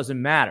stuff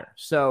doesn't matter.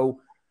 So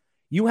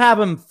you have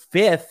him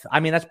 5th. I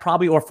mean, that's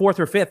probably, or 4th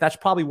or 5th. That's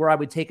probably where I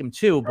would take him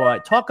too.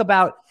 But talk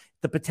about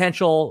the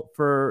potential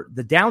for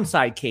the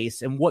downside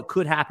case and what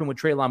could happen with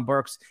Treylon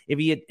Burks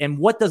and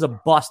what does a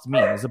bust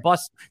mean? As a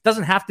bust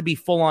doesn't have to be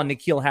full on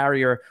N'Keal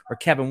Harry or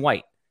Kevin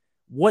White.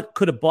 What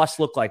could a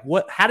bust look like?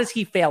 How does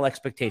he fail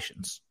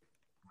expectations?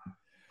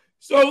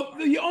 So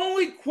the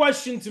only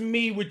question to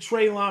me with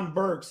Treylon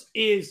Burks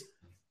is,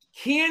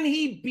 can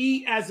he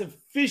be as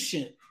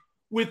efficient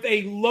with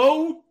a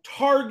low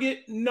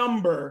target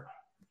number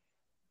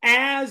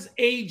as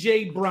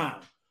A.J. Brown?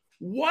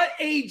 What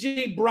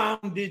A.J.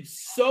 Brown did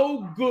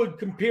so good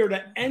compared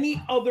to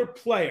any other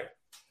player?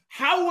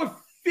 How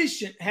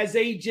efficient has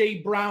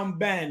A.J. Brown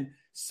been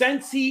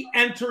since he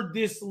entered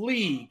this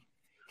league?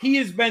 He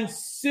has been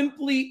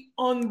simply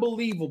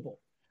unbelievable.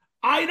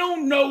 I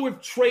don't know if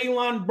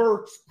Treylon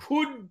Burks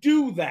could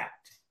do that.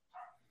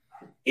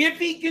 If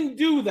he can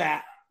do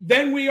that,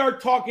 then we are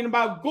talking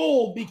about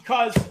gold,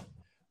 because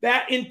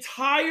that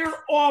entire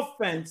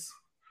offense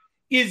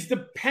is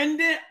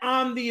dependent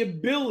on the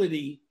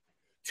ability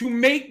to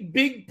make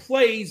big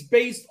plays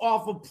based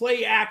off of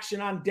play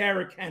action on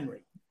Derrick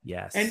Henry.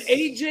 Yes. And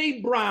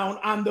A.J. Brown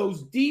on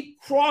those deep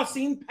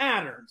crossing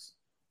patterns,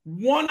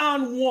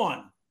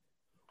 one-on-one,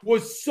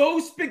 was so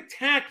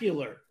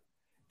spectacular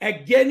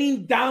at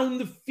getting down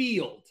the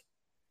field.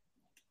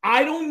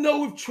 I don't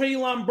know if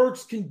Treylon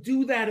Burks can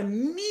do that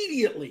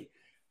immediately.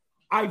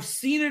 I've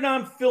seen it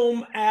on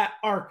film at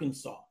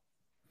Arkansas.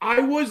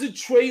 I was a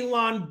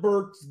Treylon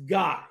Burks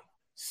guy.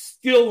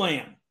 Still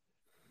am.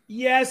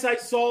 Yes, I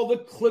saw the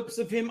clips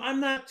of him. I'm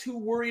not too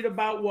worried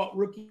about what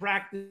rookie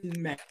practice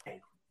in May.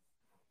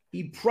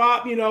 He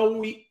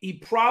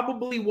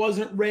probably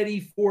wasn't ready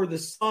for the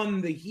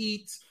sun, the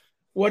heat,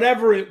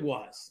 whatever it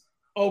was.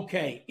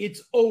 Okay,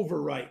 it's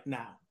over right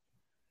now.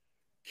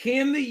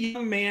 Can the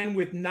young man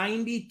with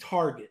 90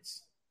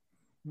 targets,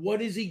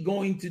 what is he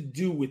going to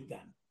do with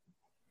them?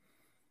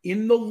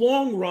 In the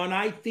long run,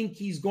 I think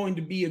he's going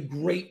to be a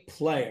great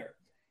player.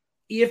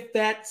 If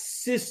that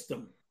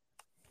system,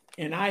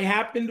 and I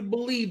happen to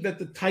believe that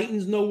the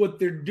Titans know what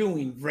they're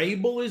doing.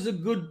 Vrabel is a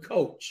good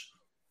coach.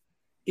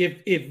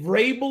 If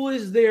Vrabel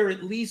is there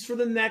at least for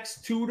the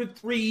next 2 to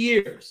 3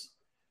 years,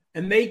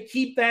 and they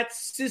keep that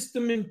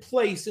system in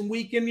place, and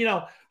we can,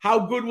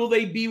 how good will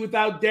they be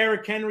without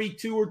Derrick Henry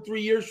 2 or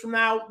 3 years from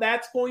now?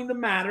 That's going to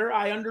matter.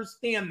 I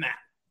understand that.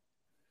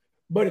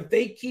 But if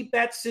they keep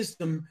that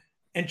system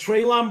and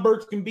Treylon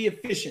Burks can be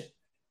efficient,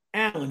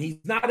 Allen, he's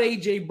not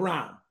A.J.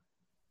 Brown.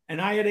 And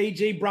I had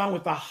A.J. Brown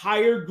with a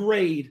higher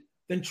grade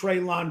than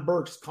Treylon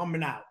Burks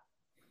coming out.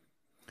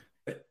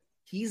 But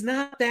he's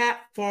not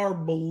that far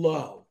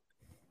below.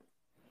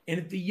 And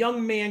if the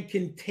young man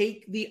can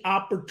take the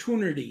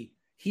opportunity,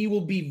 he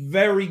will be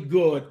very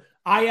good.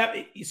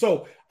 I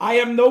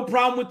have no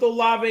problem with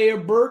Olave or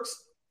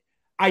Burks.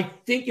 I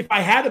think if I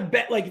had a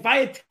bet, like if I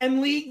had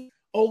 10 leagues,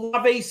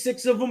 Olave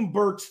 6 of them,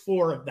 Burks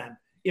 4 of them,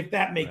 if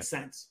that makes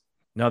sense.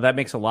 No, that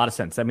makes a lot of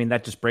sense. I mean,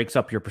 that just breaks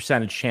up your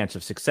percentage chance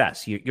of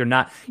success. You're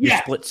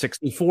split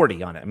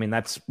 60-40 on it. I mean,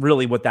 that's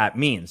really what that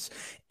means.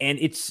 And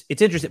it's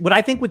interesting. What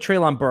I think with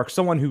Treylon Burks,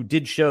 someone who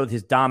did show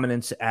his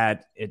dominance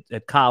at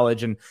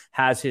college and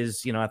has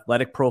his,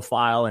 athletic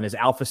profile and his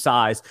alpha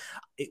size,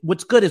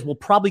 what's good is we'll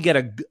probably get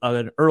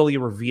an early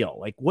reveal.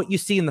 Like what you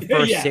see in the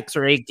first 6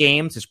 or 8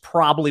 games is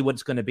probably what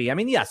it's going to be. I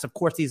mean, yes, of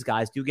course these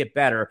guys do get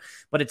better,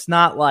 but it's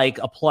not like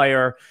a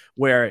player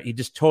where he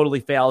just totally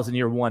fails in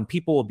year 1.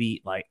 People will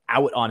be like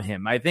out on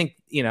him. I think,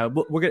 we're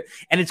going to,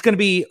 and it's going to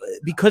be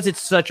because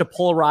it's such a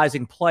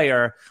polarizing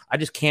player. I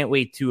just can't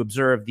wait to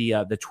observe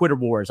the Twitter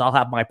wars. I'll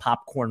have my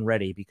popcorn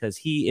ready because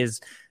he is,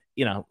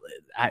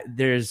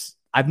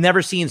 I've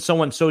never seen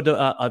someone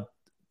so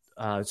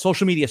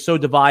social media so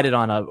divided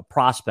on a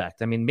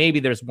prospect. I mean, maybe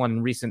there's one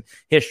in recent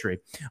history.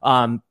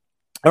 All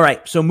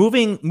right, so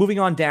moving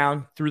on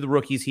down through the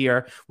rookies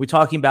here, we're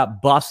talking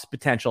about bust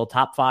potential,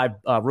 top 5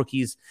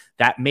 rookies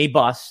that may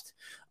bust.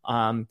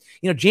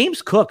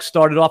 James Cook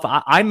started off,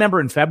 I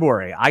remember in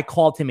February, I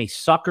called him a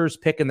sucker's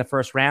pick in the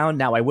first round.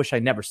 Now, I wish I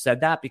never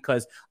said that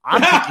because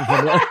I'm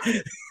thinking him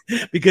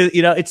because,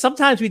 it's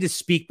sometimes we just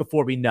speak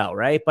before we know,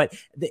 right? But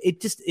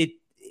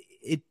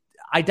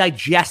I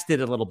digest it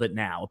a little bit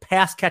now. A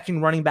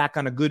pass-catching running back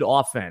on a good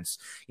offense.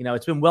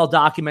 It's been well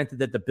documented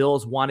that the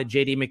Bills wanted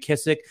J.D.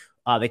 McKissick.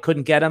 They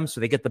couldn't get him,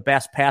 so they get the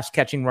best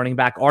pass-catching running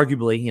back,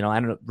 arguably. I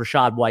don't know,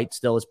 Rashad White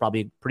still is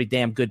probably a pretty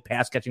damn good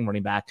pass-catching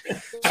running back.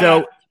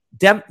 So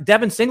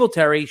Devin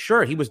Singletary,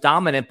 sure, he was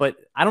dominant, but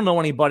I don't know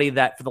anybody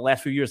that for the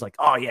last few years like,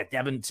 oh, yeah,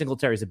 Devin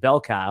Singletary's a bell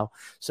cow.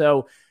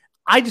 So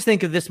I just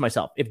think of this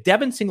myself. If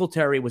Devin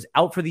Singletary was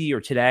out for the year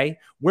today,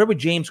 where would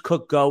James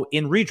Cook go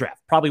in redraft?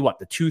 Probably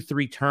the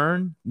 2-3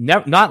 turn?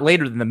 Not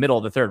later than the middle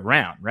of the 3rd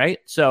round, right?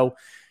 So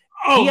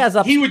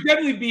he would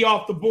definitely be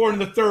off the board in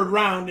the 3rd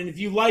round. And if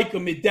you like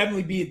him, it'd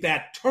definitely be at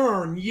that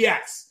turn.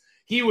 Yes,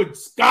 he would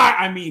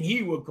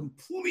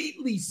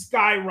completely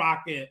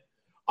skyrocket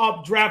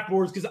up draft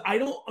boards because I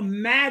don't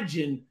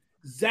imagine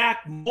Zach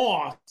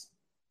Moss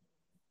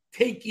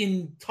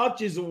taking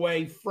touches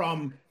away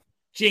from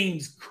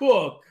James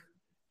Cook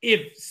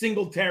if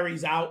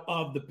Singletary's out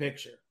of the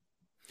picture.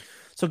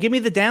 So give me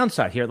the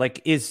downside here.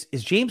 Like, is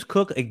James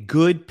Cook a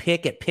good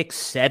pick at pick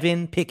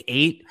 7, pick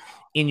 8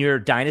 in your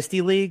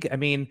dynasty league? I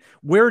mean,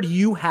 where do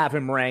you have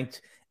him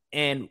ranked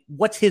and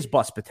what's his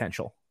bust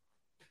potential?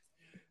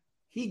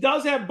 He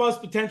does have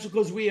bust potential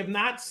because we have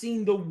not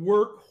seen the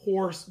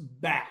workhorse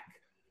back.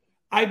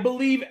 I'm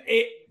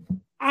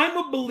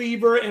a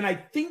believer, and I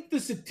think the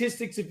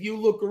statistics, if you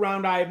look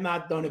around, I have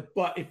not done it,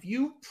 but if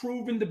you've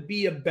proven to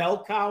be a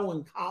bell cow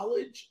in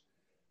college,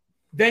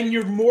 then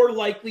you're more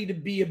likely to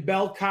be a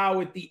bell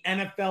cow at the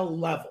NFL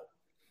level.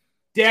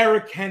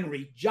 Derrick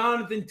Henry,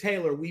 Jonathan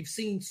Taylor, we've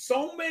seen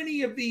so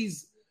many of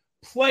these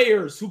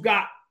players who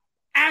got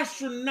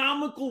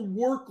astronomical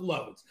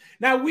workloads.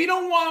 Now, we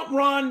don't want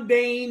Ron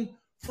Dane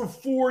for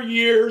 4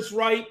 years,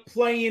 right,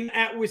 playing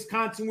at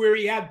Wisconsin where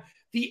he had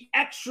the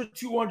extra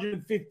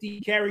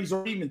 250 carries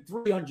or even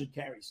 300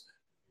 carries.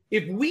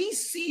 If we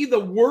see the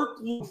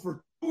workload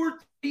for 2 or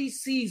 3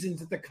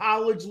 seasons at the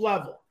college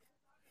level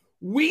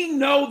We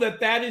know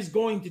that is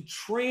going to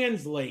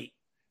translate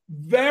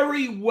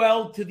very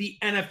well to the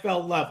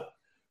NFL level.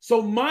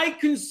 So my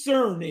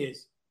concern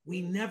is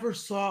we never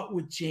saw it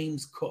with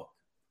James Cook.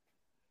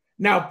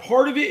 Now,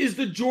 part of it is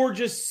the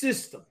Georgia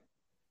system.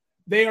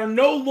 They are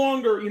no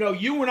longer,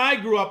 you and I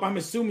grew up, I'm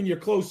assuming you're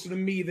closer to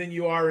me than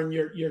you are in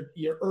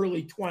your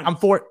early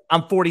 20s.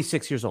 I'm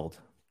 46 years old.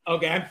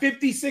 Okay, I'm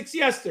 56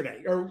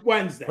 yesterday or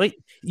Wednesday.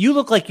 Wait, you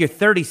look like you're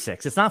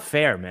 36. It's not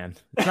fair, man.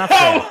 It's not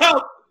fair.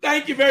 Well,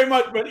 thank you very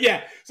much. But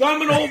yeah, so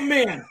I'm an old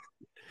man.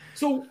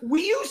 So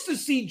we used to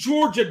see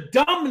Georgia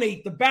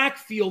dominate the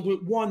backfield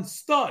with one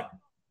stud.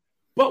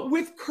 But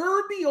with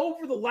Kirby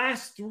over the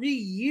last 3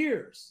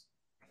 years,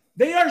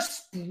 they are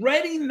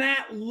spreading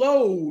that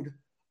load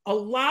a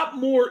lot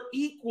more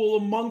equal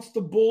amongst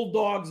the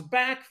Bulldogs'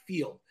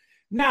 backfield.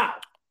 Now,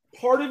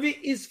 part of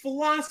it is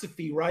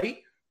philosophy, right?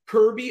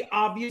 Kirby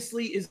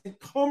obviously isn't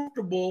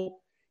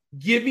comfortable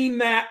giving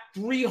that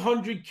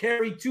 300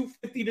 carry,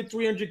 250 to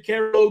 300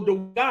 carry load to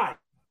a guy.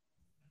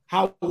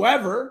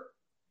 However,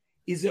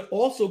 is it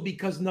also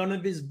because none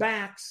of his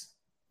backs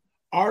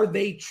are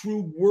they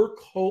true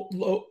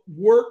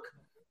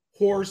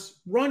workhorse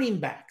running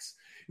backs?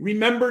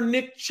 Remember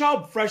Nick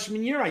Chubb,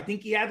 freshman year, I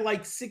think he had like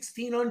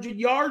 1,600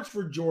 yards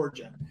for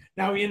Georgia.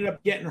 Now he ended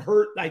up getting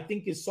hurt, I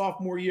think his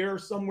sophomore year,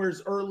 somewhere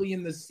early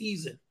in the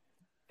season.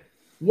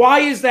 Why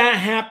is that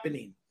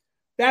happening?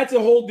 That's a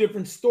whole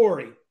different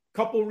story.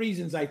 Couple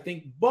reasons, I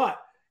think. But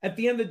at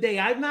the end of the day,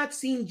 I've not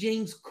seen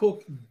James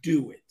Cook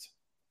do it.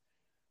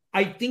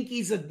 I think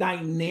he's a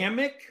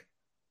dynamic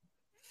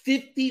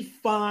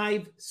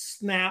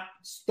 55-snap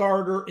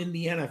starter in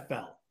the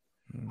NFL.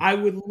 I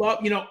would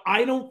love,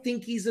 I don't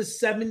think he's a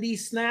 70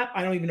 snap.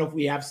 I don't even know if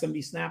we have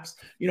 70 snaps.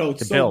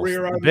 It's so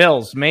rare. The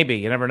Bills, maybe.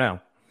 You never know.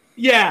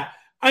 Yeah.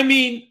 I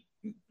mean,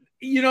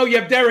 you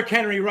have Derrick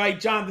Henry, right?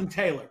 Jonathan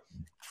Taylor.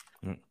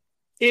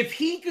 If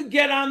he could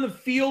get on the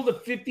field a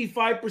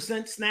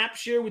 55% snap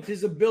share with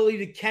his ability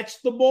to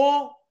catch the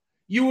ball,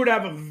 you would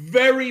have a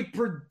very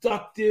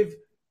productive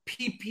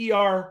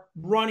PPR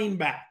running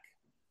back.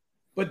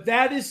 But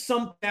that is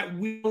something that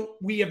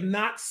we have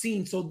not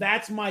seen. So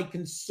that's my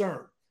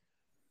concern.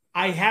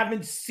 I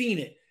haven't seen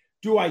it.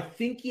 Do I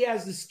think he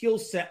has the skill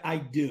set? I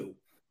do.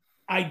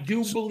 I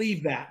do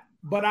believe that.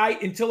 But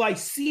until I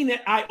seen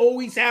it, I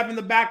always have in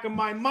the back of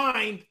my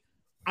mind,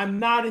 I'm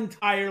not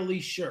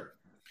entirely sure.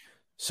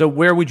 So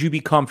where would you be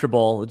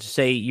comfortable? Let's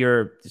say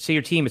your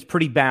team is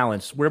pretty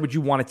balanced. Where would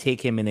you want to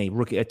take him in a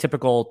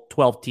typical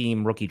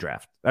 12-team rookie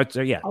draft?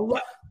 Yeah.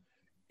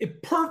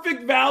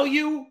 Perfect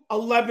value,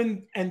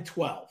 11 and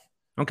 12.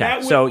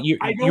 Okay, so you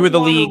were the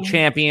league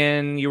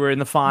champion. You were in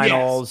the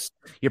finals.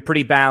 Yes. You're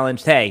pretty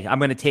balanced. Hey, I'm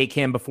going to take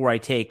him before I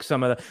take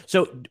some of the.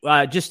 So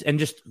just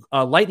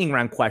a lightning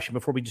round question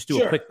before we just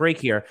do a quick break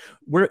here.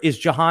 Where is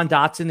Jahan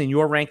Dotson in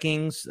your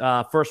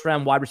rankings? First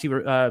round wide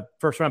receiver,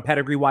 first round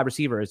pedigree wide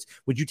receivers.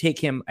 Would you take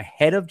him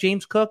ahead of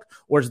James Cook,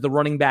 or is the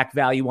running back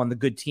value on the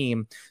good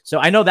team? So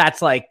I know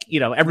that's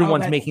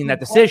everyone's making that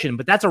decision,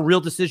 but that's a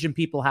real decision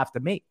people have to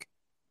make.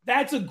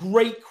 That's a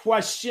great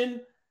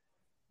question.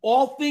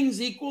 All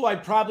things equal,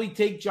 I'd probably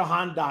take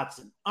Jahan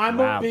Dotson. I'm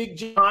a big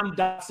Jahan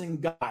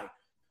Dotson guy.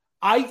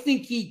 I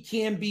think he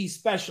can be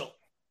special.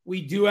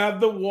 We do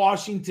have the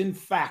Washington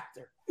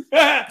factor,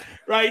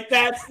 right?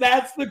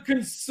 That's the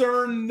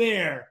concern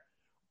there.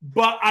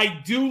 But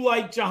I do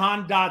like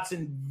Jahan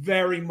Dotson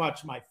very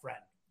much, my friend.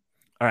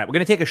 All right, we're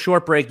going to take a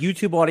short break.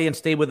 YouTube audience,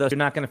 stay with us. You're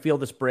not going to feel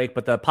this break,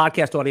 but the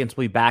podcast audience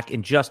will be back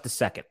in just a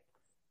second.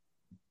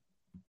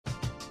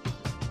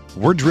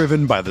 We're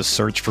driven by the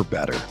search for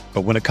better.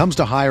 But when it comes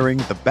to hiring,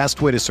 the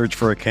best way to search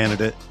for a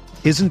candidate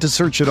isn't to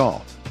search at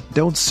all.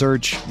 Don't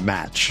search,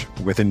 match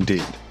with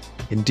Indeed.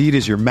 Indeed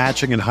is your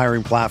matching and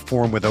hiring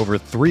platform with over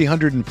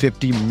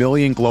 350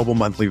 million global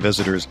monthly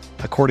visitors,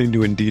 according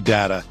to Indeed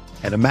data,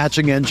 and a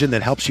matching engine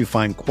that helps you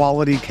find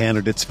quality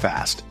candidates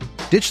fast.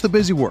 Ditch the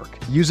busy work.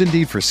 Use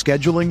Indeed for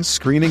scheduling,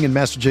 screening, and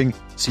messaging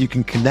so you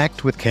can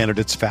connect with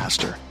candidates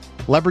faster.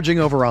 Leveraging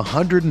over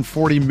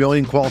 140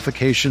 million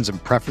qualifications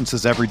and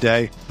preferences every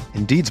day,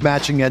 Indeed's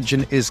matching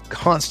engine is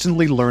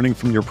constantly learning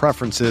from your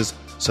preferences,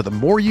 so the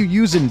more you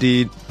use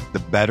Indeed, the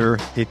better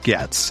it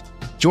gets.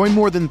 Join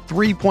more than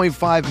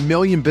 3.5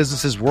 million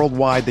businesses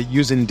worldwide that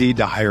use Indeed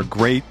to hire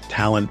great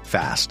talent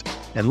fast.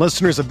 And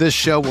listeners of this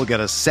show will get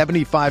a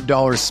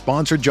 $75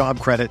 sponsored job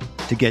credit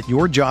to get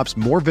your jobs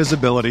more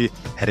visibility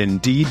at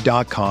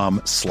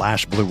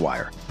Indeed.com/Blue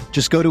Wire.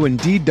 Just go to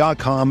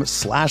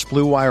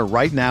Indeed.com/Blue Wire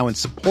right now and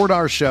support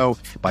our show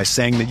by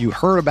saying that you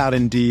heard about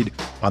Indeed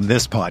on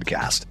this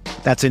podcast.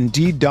 That's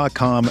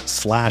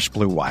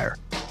Indeed.com/Blue Wire.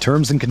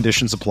 Terms and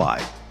conditions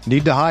apply.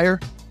 Need to hire?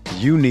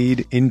 You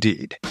need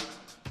Indeed.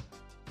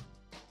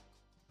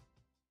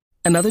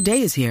 Another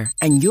day is here,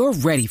 and you're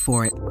ready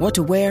for it. What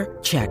to wear?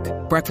 Check.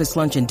 Breakfast,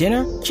 lunch, and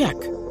dinner? Check.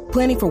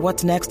 Planning for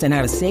what's next and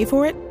how to save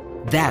for it?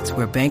 That's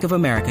where Bank of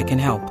America can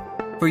help.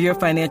 For your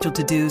financial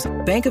to-dos,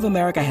 Bank of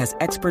America has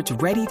experts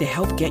ready to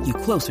help get you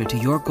closer to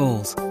your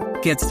goals.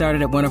 Get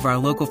started at one of our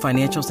local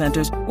financial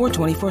centers or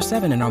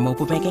 24/7 in our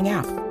mobile banking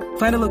app.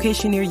 Find a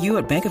location near you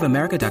at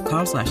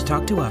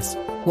bankofamerica.com/talktous.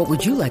 What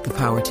would you like the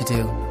power to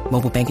do?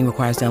 Mobile banking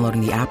requires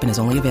downloading the app and is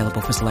only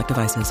available for select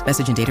devices.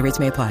 Message and data rates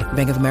may apply.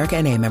 Bank of America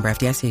N.A., member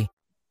FDIC.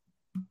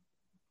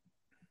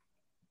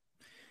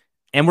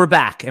 And we're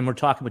back, and we're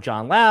talking with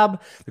John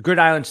Laub, the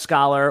Gridiron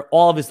Scholar.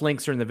 All of his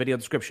links are in the video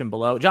description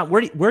below. John,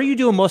 where are you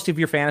doing most of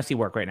your fantasy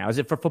work right now? Is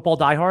it for Football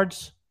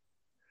Diehards?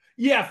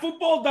 Yeah,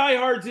 Football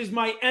Diehards is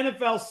my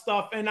NFL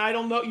stuff, and I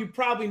don't know, you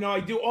probably know,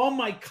 I do all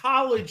my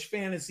college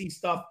fantasy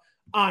stuff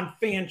on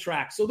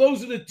Fantrax. So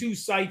those are the two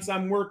sites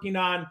I'm working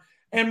on,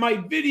 and my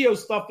video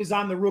stuff is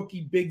on the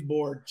Rookie Big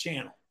Board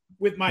channel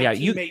with my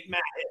teammate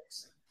Matt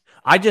Hicks.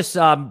 I just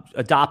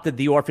adopted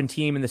the orphan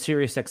team in the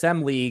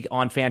SiriusXM League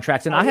on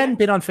Fantrax, and I hadn't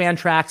been on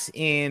Fantrax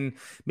in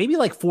maybe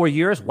like 4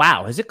 years.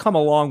 Wow, has it come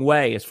a long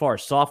way as far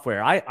as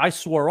software? I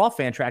swore off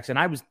Fantrax, and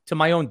I was to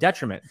my own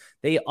detriment.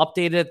 They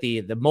updated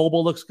it. The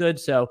mobile looks good.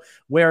 So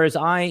whereas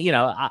I'm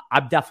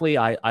definitely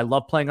I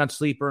love playing on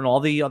Sleeper and all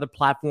the other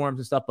platforms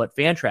and stuff, but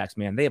Fantrax,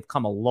 man, they have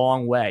come a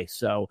long way.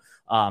 So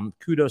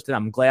kudos to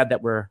them. I'm glad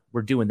that we're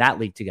doing that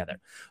league together.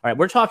 All right,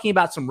 we're talking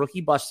about some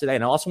rookie busts today,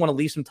 and I also want to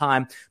leave some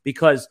time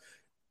because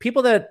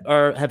people that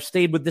have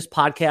stayed with this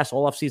podcast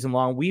all off season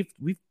long, we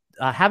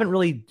haven't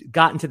really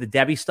gotten to the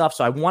Debbie stuff,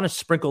 so I want to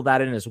sprinkle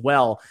that in as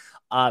well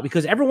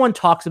because everyone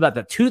talks about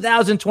the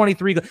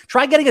 2023.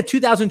 Try getting a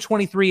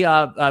 2023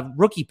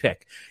 rookie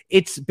pick.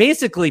 It's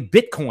basically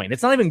Bitcoin.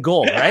 It's not even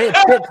gold, right?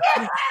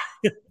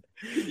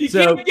 You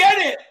can't get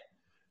it.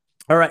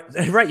 All right.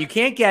 You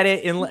can't get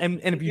it, and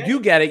if you do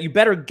get it, you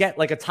better get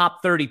like a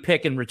top 30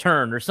 pick in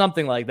return or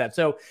something like that.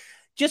 So,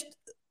 just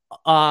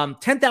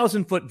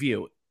 10,000 foot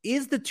view.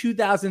 Is the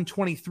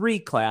 2023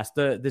 class,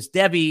 this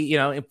Debbie,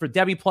 for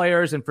Debbie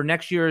players and for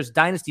next year's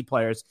Dynasty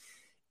players,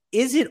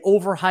 is it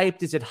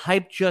overhyped? Is it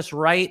hyped just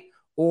right?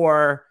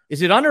 Or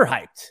is it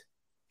underhyped?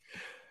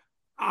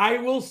 I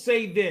will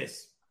say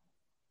this.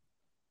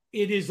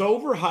 It is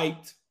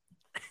overhyped.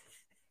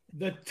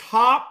 The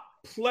top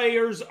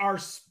players are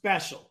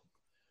special.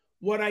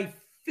 What I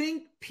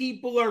think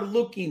people are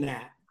looking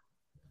at,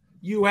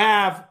 you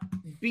have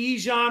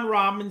Bijan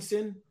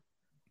Robinson,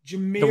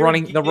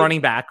 Jameer the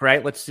running back,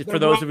 right? Let's see, for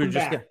those of you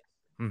just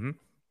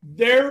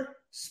they're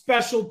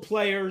special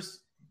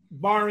players,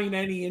 barring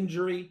any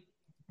injury.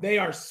 They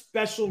are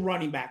special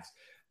running backs.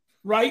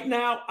 Right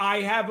now, I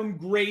have them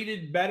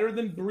graded better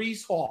than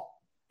Breece Hall,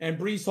 and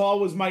Breece Hall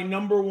was my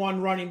number one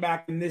running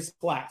back in this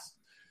class.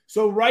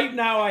 So right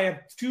now, I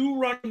have two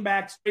running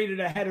backs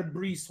graded ahead of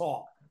Breece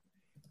Hall.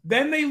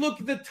 Then they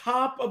look at the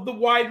top of the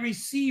wide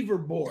receiver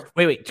board.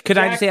 Wait. Could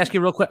I just ask you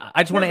real quick?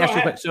 I just want to ask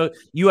you quick. So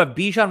you have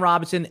Bijan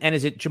Robinson, and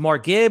is it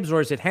Jamar Gibbs or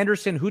is it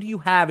Henderson? Who do you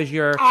have as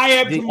your? I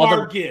have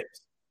Jamar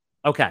Gibbs.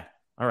 Okay.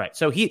 All right.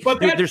 So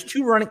there's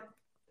two running.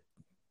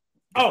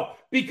 Oh,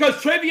 because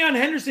Trevion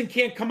Henderson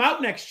can't come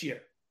out next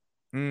year.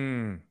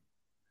 Trevion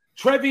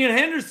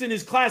Henderson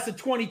is class of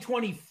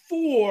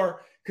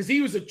 2024 because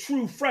he was a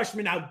true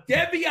freshman. Now,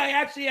 Debbie, I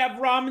actually have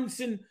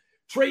Robinson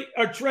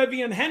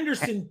Trevion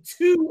Henderson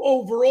 2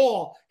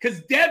 overall,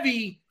 because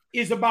Debbie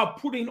is about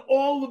putting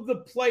all of the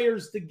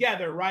players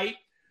together, right?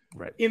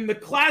 Right. In the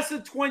class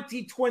of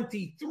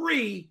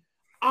 2023,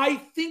 I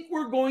think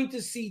we're going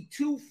to see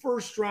 2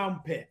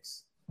 first-round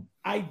picks.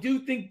 I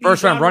do think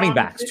first-round running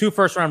backs, 2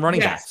 first-round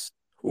running backs.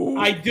 Ooh.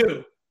 I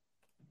do.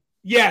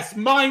 Yes,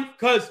 mine,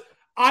 because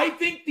I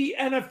think the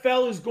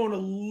NFL is going to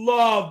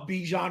love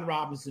Bijan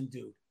Robinson,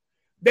 dude.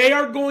 They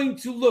are going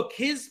to look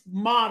his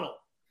model.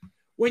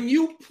 When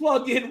you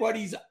plug in what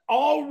he's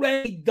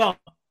already done,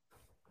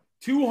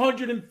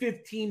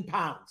 215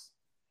 pounds,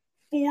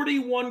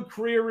 41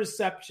 career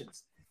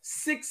receptions,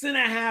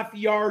 6.5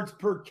 yards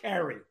per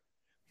carry,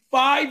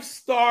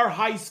 5-star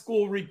high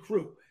school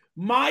recruit.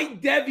 My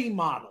Debbie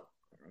model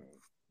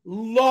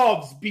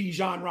loves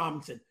Bijan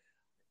Robinson.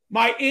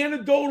 My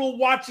anecdotal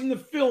watching the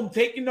film,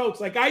 taking notes.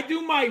 Like I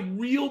do my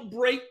real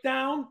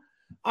breakdown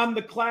on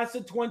the class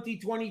of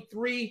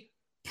 2023,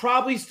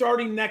 probably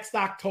starting next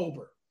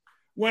October.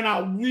 When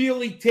I'll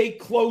really take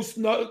close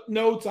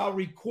notes, I'll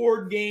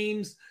record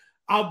games,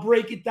 I'll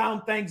break it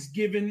down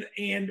Thanksgiving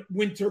and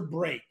winter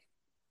break.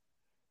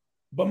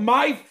 But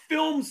my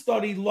film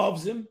study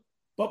loves him,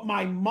 but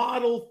my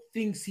model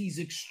thinks he's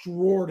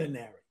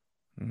extraordinary.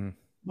 Mm-hmm.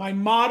 My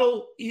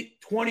model,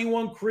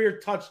 21 career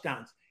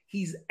touchdowns.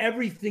 He's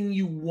everything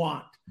you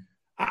want.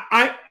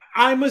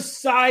 I'm a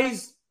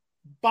size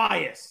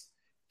bias.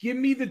 Give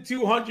me the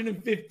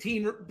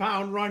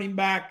 215-pound running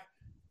back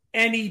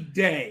any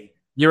day.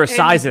 You're a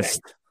sizist.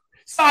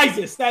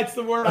 Sizist, that's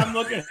the word I'm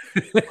looking at.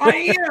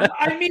 I am.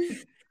 I mean,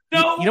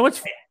 no. You know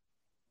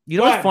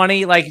what's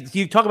funny? Like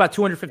you talk about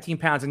 215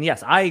 pounds, and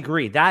yes, I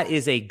agree. That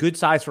is a good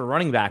size for a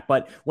running back.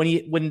 But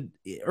when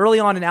early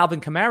on in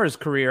Alvin Kamara's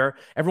career,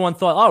 everyone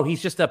thought, oh,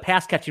 he's just a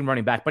pass catching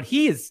running back. But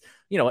he is,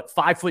 at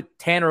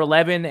 5'10" or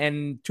 11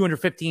 and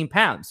 215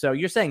 pounds. So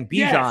you're saying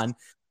Bijan? Yes.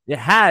 It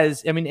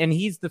has, and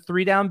he's the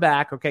 3-down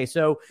back. Okay,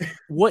 so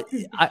what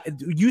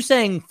you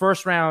saying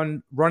first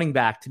round running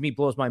back to me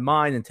blows my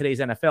mind in today's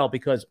NFL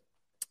because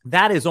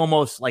that is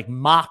almost like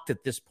mocked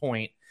at this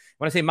point.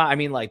 when I say I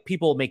mean like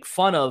people make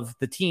fun of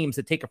the teams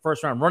that take a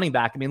first round running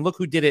back. I mean, look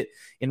who did it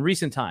in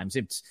recent times.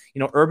 It's,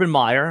 Urban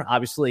Meyer,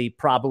 obviously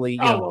probably,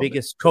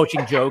 biggest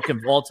coaching joke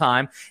of all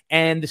time.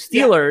 And the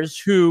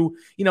Steelers who,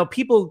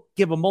 people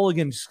give a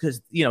mulligan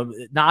because,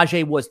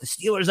 Najee was the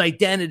Steelers'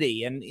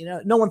 identity. And,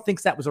 no one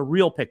thinks that was a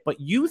real pick. But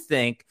you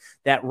think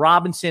that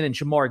Robinson and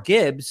Jahmyr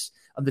Gibbs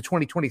of the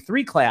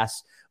 2023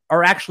 class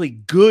are actually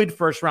good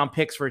first-round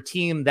picks for a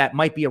team that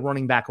might be a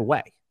running back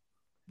away.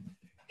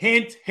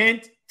 Hint,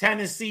 hint,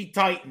 Tennessee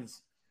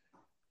Titans.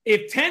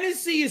 If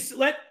Tennessee is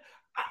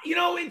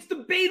it's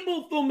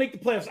debatable if they'll make the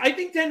playoffs. I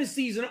think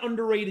Tennessee is an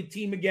underrated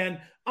team again.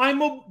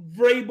 I'm a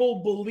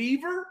Vrabel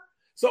believer,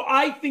 so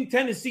I think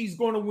Tennessee is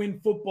going to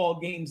win football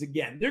games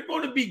again. They're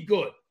going to be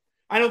good.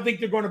 I don't think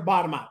they're going to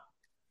bottom out.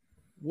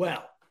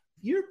 Well,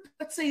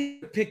 let's say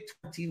you pick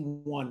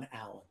 21,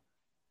 Allen.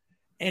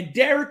 And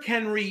Derrick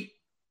Henry,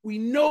 we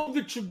know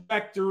the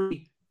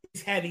trajectory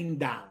is heading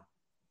down.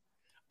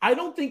 I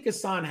don't think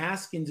Hassan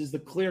Haskins is the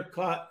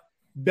clear-cut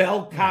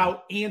bell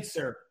cow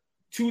answer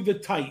to the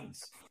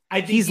Titans.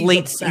 I think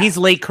he's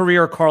late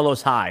career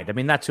Carlos Hyde. I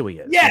mean, that's who he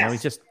is. Yes.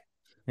 He's just,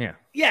 yeah.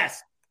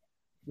 Yes.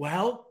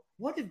 Well,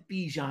 what if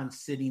Bijan's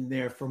sitting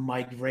there for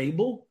Mike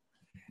Vrabel?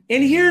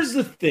 And here's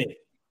the thing.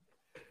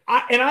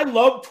 I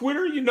love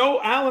Twitter.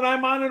 Alan,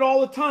 I'm on it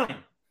all the time.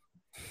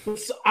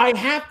 So I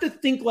have to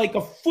think like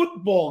a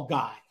football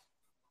guy.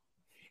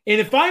 And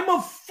if I'm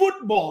a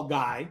football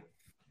guy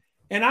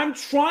and I'm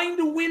trying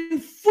to win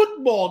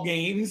football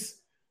games,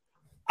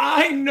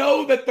 I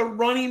know that the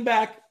running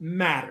back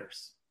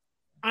matters.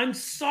 I'm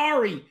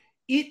sorry.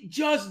 It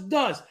just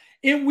does.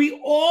 And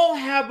we all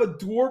have a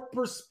dwarf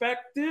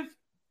perspective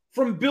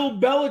from Bill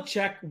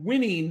Belichick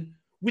winning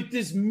with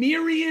this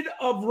myriad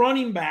of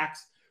running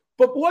backs.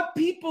 But what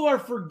people are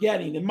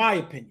forgetting, in my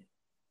opinion,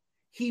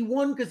 he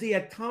won because he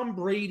had Tom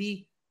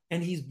Brady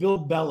and he's Bill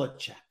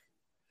Belichick.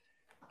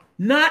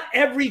 Not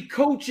every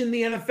coach in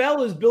the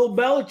NFL is Bill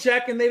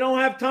Belichick and they don't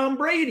have Tom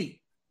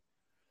Brady.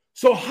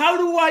 So how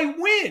do I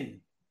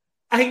win?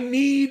 I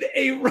need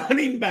a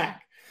running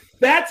back.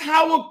 That's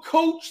how a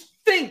coach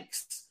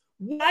thinks.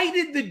 Why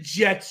did the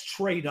Jets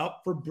trade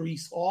up for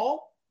Breece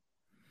Hall?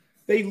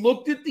 They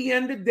looked at the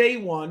end of day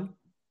one.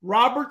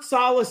 Robert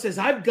Saleh says,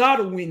 I've got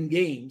to win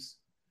games.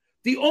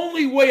 The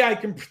only way I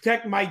can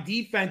protect my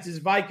defense is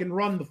if I can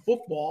run the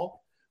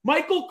football.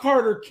 Michael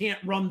Carter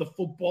can't run the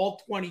football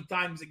 20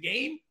 times a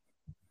game.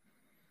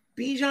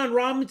 Bijan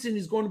Robinson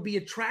is going to be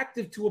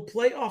attractive to a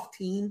playoff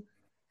team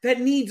that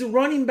needs a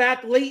running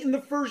back late in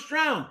the first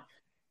round.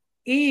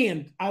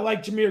 And I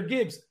like Jahmyr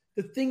Gibbs.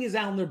 The thing is,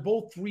 Alan, they're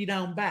both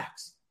 3-down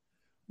backs.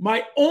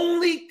 My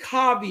only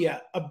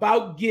caveat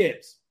about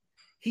Gibbs,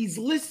 he's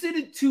listed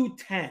at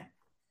 210.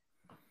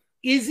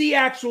 Is he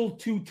actual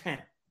 210?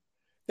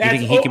 You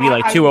think he could be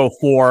like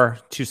 204,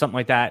 something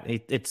like that?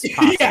 It's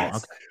possible. Yes.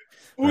 Okay.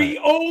 We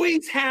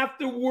always have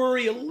to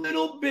worry a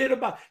little bit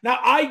about. Now,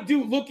 I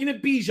do, looking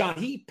at Bijan,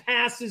 he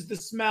passes the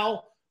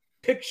smell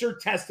picture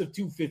test of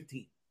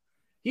 215.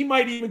 He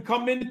might even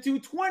come in at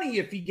 220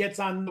 if he gets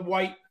on the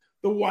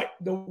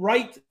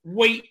right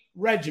weight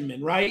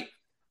regimen, right?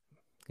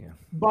 Yeah.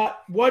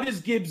 But what is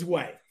Gibbs'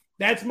 way?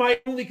 That's my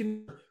only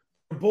concern.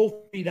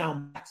 Both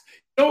 3-down backs.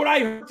 You know what I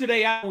heard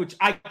today, which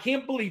I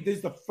can't believe this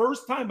is the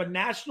first time a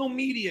national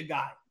media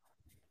guy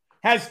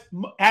has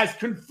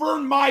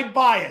confirmed my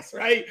bias,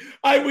 right?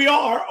 We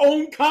all our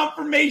own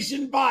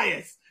confirmation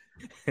bias.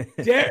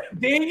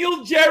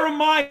 Daniel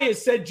Jeremiah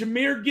said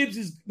Jahmyr Gibbs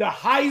is the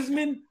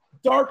Heisman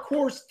dark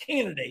horse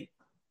candidate.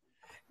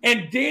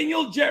 And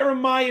Daniel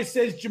Jeremiah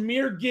says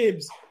Jahmyr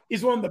Gibbs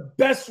is one of the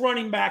best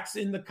running backs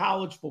in the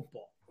college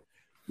football.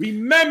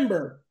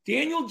 Remember,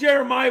 Daniel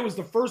Jeremiah was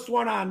the first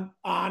one on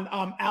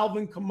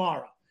Alvin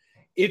Kamara.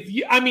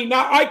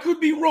 Now I could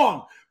be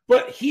wrong,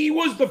 but he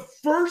was the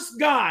first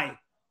guy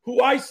who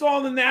I saw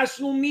in the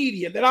national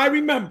media that I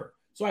remember.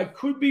 So I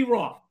could be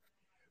wrong.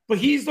 But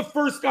he's the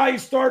first guy who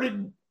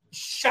started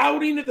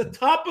shouting at the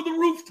top of the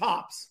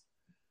rooftops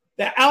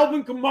that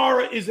Alvin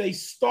Kamara is a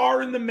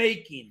star in the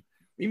making.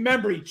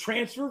 Remember, he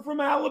transferred from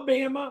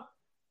Alabama,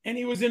 and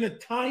he was in a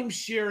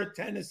timeshare at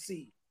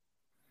Tennessee.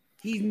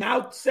 He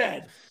now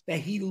said that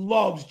he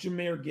loves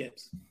Jahmyr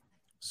Gibbs.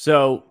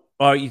 So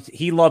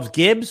he loves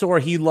Gibbs or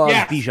he loves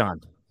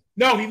Bijan?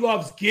 No, he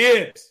loves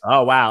Gibbs.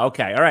 Oh, wow.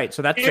 Okay. All right.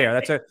 So that's fair.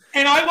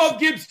 And I love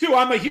Gibbs too.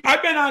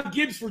 I've been on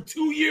Gibbs for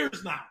 2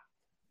 years now.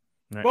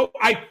 Right. But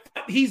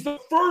he's the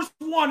first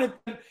one.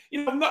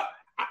 He's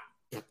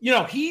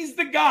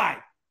the guy.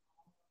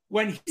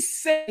 When he's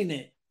saying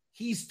it,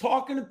 he's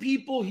talking to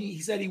people.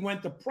 He said he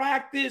went to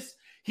practice.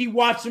 He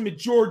watched him at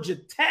Georgia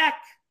Tech.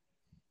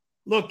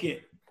 Look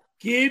it.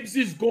 Gibbs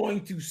is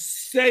going to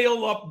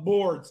sail up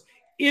boards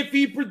if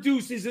he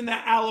produces in the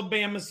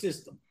Alabama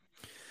system.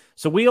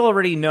 So we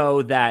already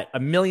know that a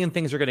million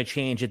things are going to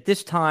change. At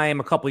this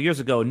time, a couple of years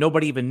ago,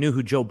 nobody even knew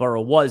who Joe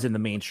Burrow was in the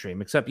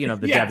mainstream, except, the Yes.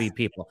 Debbie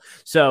people.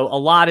 So a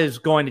lot is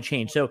going to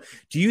change. So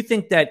do you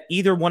think that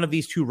either one of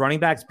these two running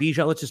backs,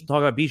 Bijan, let's just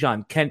talk about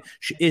Bijan,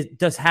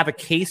 does have a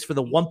case for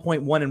the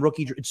 1.1 in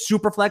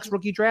Superflex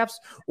rookie drafts?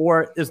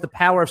 Or is the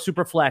power of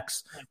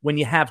Superflex when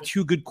you have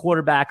two good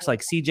quarterbacks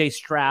like CJ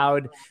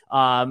Stroud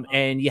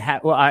and you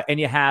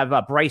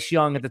have Bryce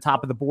Young at the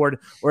top of the board?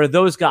 Or are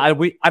those guys,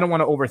 I don't want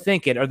to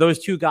overthink it, are those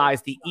two guys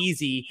the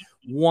easy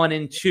 1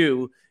 and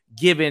 2,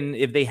 given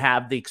if they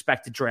have the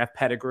expected draft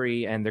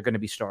pedigree and they're going to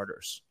be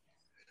starters?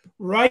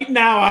 Right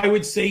now, I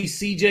would say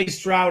CJ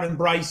Stroud and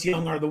Bryce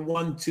Young are the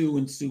 1-2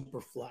 in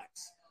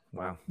Superflex.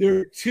 Wow.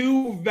 They're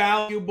two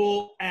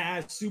valuable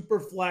as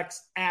Superflex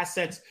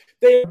assets.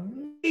 They're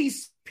way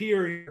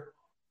superior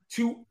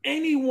to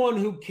anyone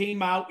who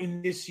came out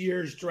in this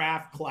year's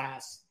draft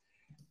class.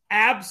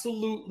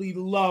 Absolutely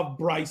love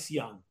Bryce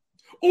Young.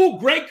 Oh,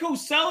 Greg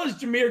Cosella's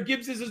Jahmyr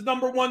Gibbs is his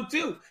number 1,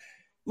 too.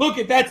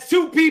 Look, that's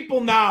two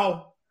people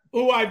now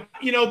who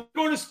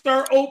going to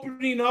start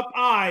opening up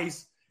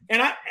eyes. And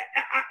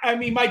I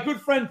mean, my good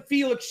friend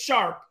Felix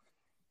Sharp,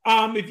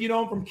 if you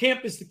know him from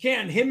Campus to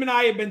Canton, him and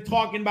I have been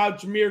talking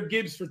about Jahmyr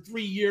Gibbs for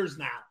 3 years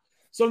now.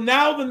 So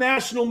now the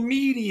national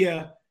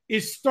media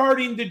is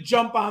starting to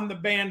jump on the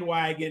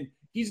bandwagon.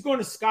 He's going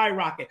to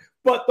skyrocket.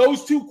 But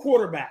those two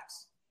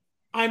quarterbacks,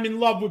 I'm in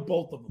love with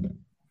both of them.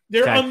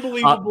 They're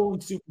unbelievable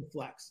in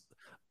Superflex.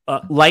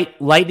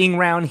 Lightning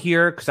round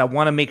here, because I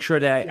want to make sure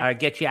that I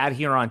get you out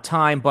here on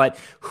time. But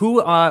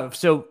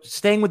so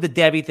staying with the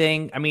Debbie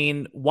thing, I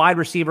mean, wide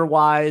receiver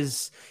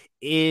wise,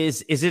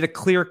 is it a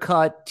clear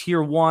cut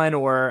tier 1,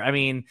 or I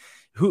mean,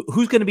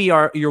 who's going to be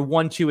your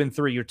 1, 2, and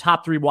 3, your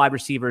top 3 wide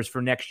receivers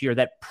for next year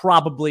that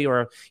probably,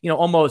 or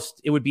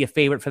almost it would be a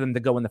favorite for them to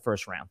go in the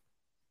first round?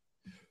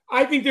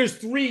 I think there's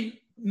 3.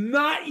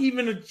 Not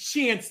even a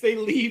chance they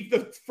leave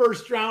the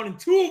first round, and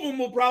 2 of them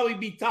will probably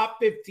be top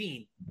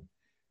 15.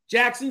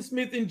 Jackson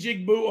Smith and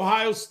Jigbu,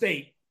 Ohio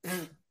State.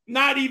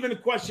 Not even a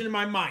question in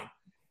my mind.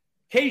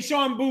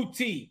 Kayshon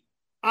Boutte,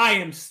 I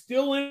am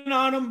still in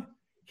on him.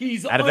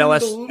 He's out of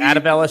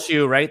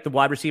LSU, right? The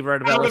wide receiver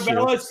out of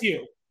LSU.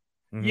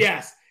 Mm-hmm.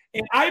 Yes.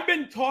 And I've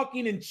been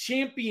talking and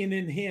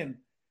championing him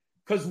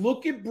because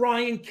look at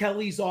Brian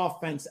Kelly's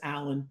offense,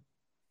 Alan.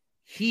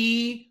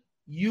 He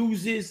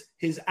uses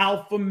his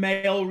alpha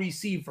male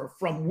receiver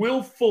from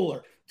Will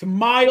Fuller to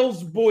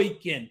Miles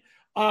Boykin.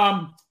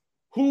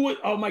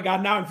 Oh my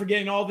God, now I'm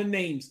forgetting all the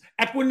names.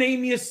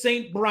 Equinemius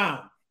St.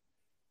 Brown.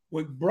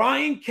 When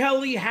Brian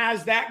Kelly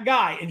has that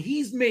guy, and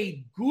he's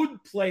made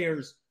good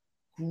players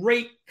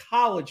great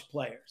college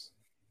players.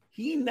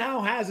 He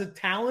now has a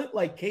talent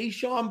like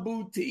Kayshon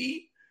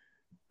Boutte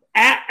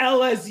at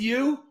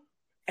LSU.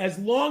 As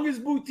long as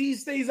Boutte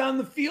stays on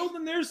the field,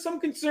 and there's some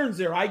concerns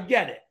there, I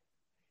get it.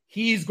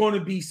 He's going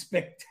to be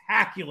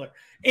spectacular.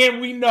 And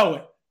we know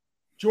it.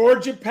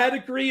 Georgia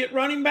pedigree at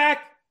running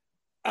back,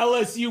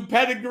 LSU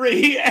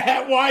pedigree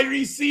at wide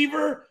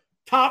receiver,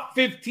 top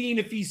 15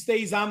 if he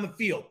stays on the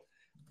field.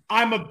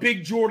 I'm a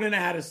big Jordan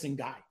Addison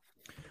guy.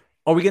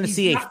 Are we going to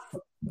see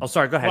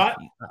sorry, go ahead. What?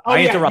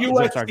 I interrupted.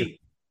 USC.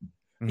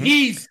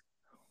 He's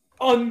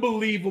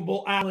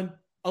unbelievable, Alan.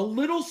 A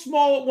little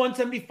small at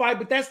 175,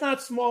 but that's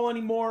not small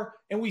anymore.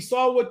 And we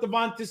saw what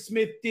Devonta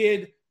Smith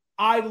did.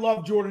 I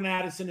love Jordan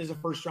Addison as a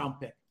first-round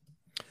pick.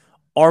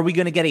 Are we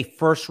going to get a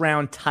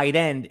first-round tight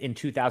end in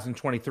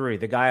 2023?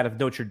 The guy out of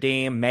Notre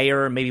Dame,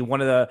 Mayer, maybe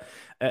one of the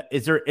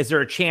is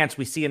there a chance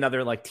we see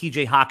another like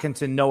TJ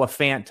Hawkinson, Noah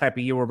Fant type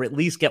of year where we at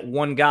least get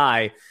one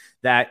guy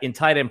that in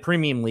tight end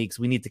premium leagues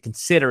we need to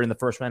consider in the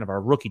first round of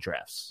our rookie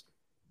drafts?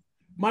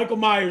 Michael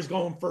Myers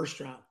going first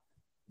round.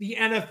 The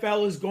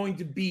NFL is going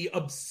to be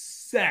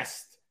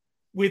obsessed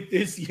with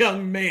this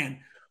young man.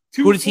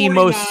 Who does he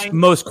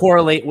most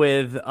correlate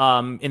with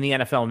in the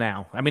NFL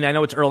now? I mean, I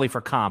know it's early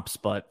for comps,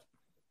 but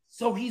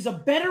so he's a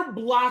better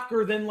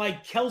blocker than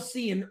like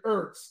Kelsey and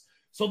Ertz.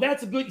 So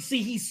that's a good.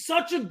 See, he's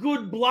such a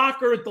good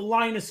blocker at the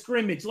line of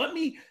scrimmage.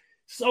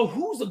 So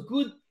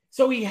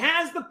he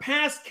has the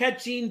pass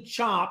catching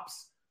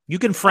chops. You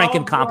can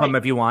Franken comp him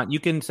if you want. You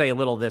can say a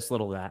little this,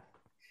 little that.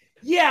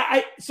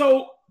 Yeah.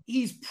 So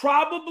he's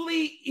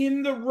probably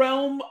in the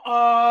realm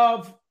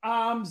of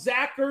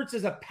Zach Ertz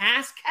as a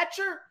pass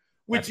catcher,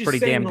 which is pretty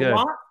damn good. A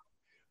lot.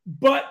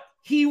 But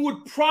he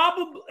would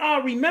probably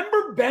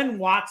remember Ben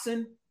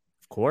Watson.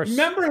 Of course.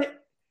 Remember,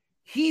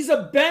 he's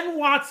a Ben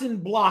Watson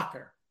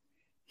blocker.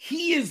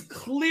 He is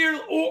clear.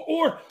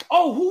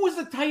 Who was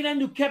the tight end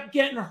who kept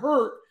getting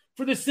hurt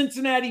for the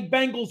Cincinnati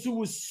Bengals, who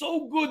was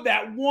so good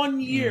that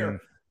 1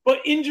 year, but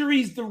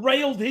injuries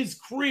derailed his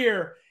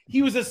career?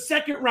 He was a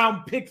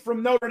second-round pick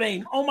from Notre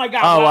Dame. Oh, my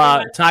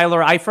God. Tyler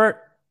Eifert?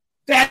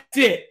 That's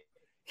it.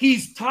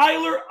 He's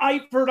Tyler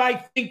Eifert, I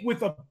think,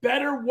 with a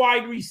better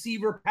wide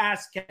receiver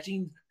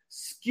pass-catching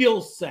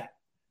skill set.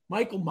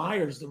 Michael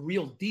Myers, the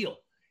real deal.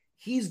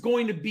 He's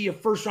going to be a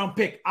first-round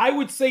pick. I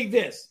would say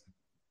this,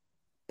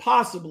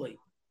 possibly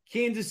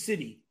Kansas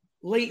City,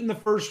 late in the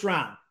first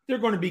round. They're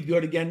going to be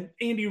good again.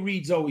 Andy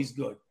Reid's always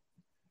good.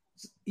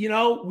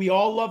 we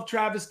all love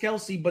Travis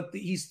Kelce, but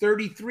he's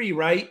 33,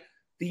 right?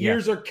 The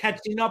years are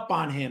catching up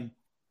on him.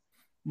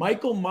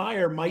 Michael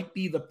Mayer might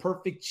be the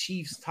perfect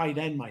Chiefs tight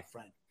end, my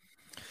friend.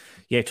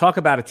 Yeah, talk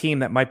about a team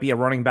that might be a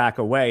running back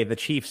away. The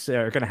Chiefs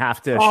are going to have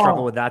to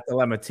struggle with that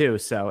dilemma too.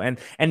 So, and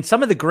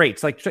some of the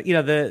greats, like,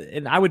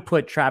 and I would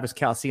put Travis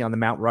Kelce on the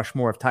Mount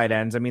Rushmore of tight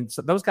ends. I mean,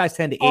 so those guys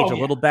tend to age a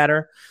little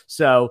better.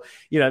 So,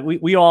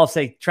 we all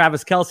say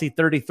Travis Kelce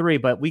 33,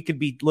 but we could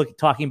be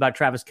talking about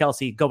Travis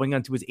Kelce going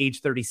into his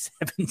age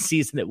 37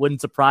 season. It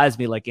wouldn't surprise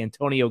me, like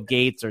Antonio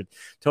Gates or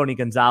Tony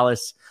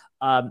Gonzalez.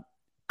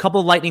 Couple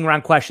of lightning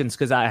round questions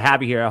because I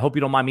have you here. I hope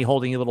you don't mind me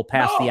holding you a little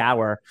past the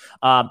hour.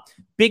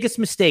 Biggest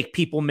mistake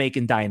people make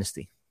in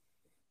Dynasty?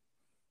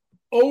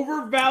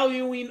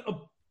 Overvaluing a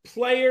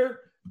player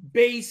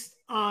based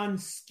on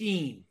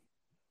scheme,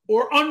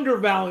 or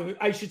undervaluing,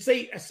 I should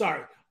say,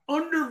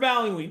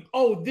 undervaluing.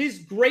 Oh, this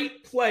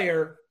great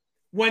player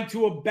went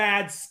to a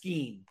bad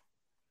scheme.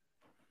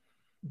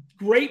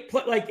 Great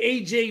play, like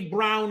A.J.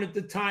 Brown at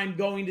the time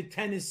going to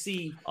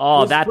Tennessee.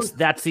 Oh,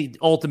 that's the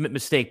ultimate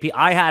mistake.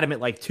 I had him at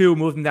like 2,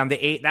 moved him down to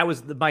 8. That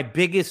was my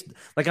biggest.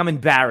 Like, I'm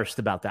embarrassed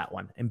about that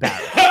one.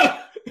 Embarrassed.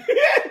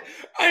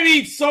 I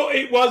mean, so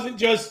it wasn't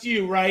just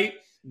you, right?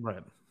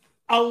 Right.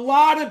 A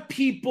lot of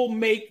people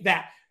make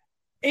that.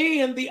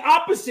 And the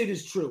opposite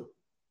is true.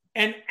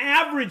 An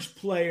average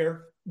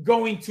player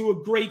going to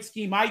a great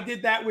scheme. I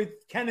did that with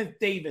Kenneth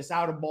Davis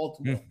out of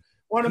Baltimore.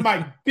 One of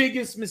my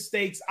biggest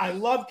mistakes. I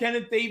love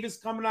Kenneth Davis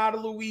coming out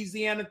of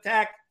Louisiana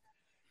Tech.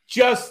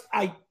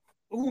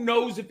 Who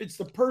knows if it's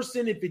the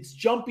person, if it's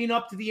jumping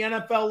up to the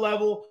NFL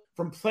level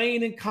from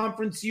playing in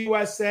Conference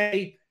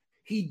USA.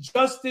 He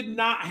just did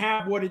not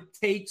have what it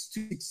takes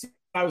to succeed.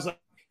 I was like,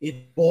 it's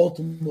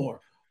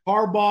Baltimore.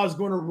 Harbaugh is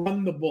going to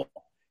run the ball.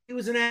 He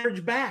was an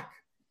average back.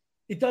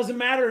 It doesn't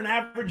matter. An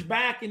average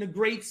back in a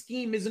great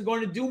scheme isn't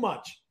going to do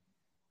much.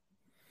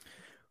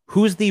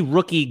 Who's the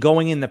rookie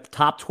going in the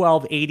top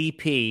 12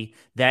 ADP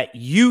that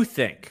you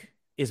think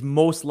is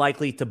most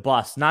likely to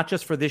bust? Not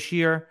just for this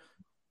year,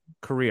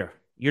 career.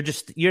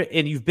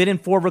 And you've been in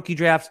 4 rookie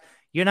drafts.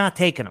 You're not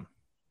taking them.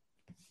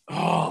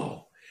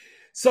 Oh,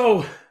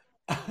 so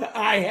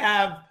I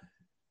have,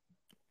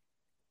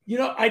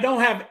 I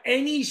don't have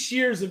any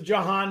shares of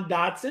Jahan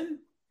Dotson,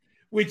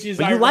 which is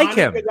But you like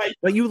him.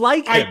 I do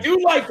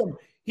like him.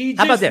 He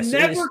How about just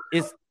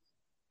this?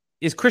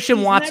 Is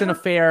Christian Watson a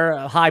fair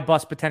high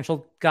bust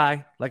potential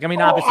guy? Like, I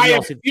mean, obviously, I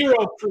have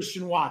zero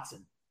Christian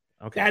Watson.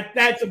 Okay,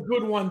 that's a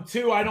good one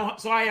too.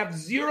 I have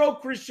 0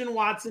 Christian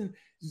Watson,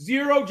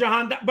 0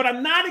 Jahan, but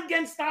I'm not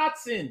against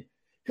Dotson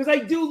because I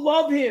do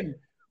love him.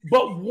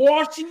 But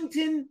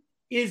Washington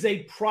is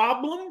a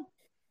problem,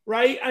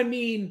 right? I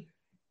mean,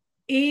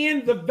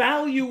 and the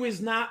value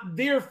is not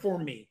there for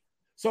me.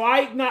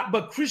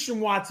 But Christian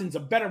Watson's a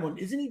better one.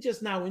 Isn't he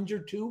just now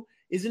injured too?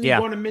 Isn't he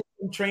going to miss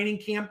some training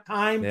camp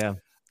time? Yeah.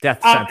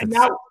 Death sentence.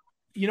 Now,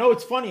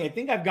 it's funny. I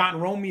think I've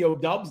gotten Romeo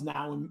Doubs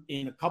now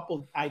in a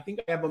couple. I think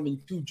I have him in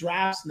 2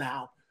 drafts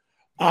now.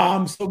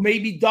 So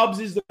maybe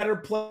Doubs is the better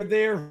player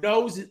there. Who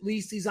knows? At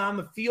least he's on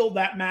the field.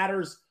 That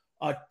matters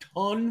a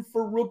ton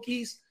for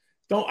rookies.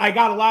 I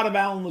got a lot of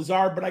Allen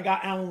Lazard, but I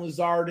got Allen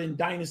Lazard in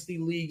dynasty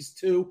leagues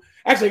too.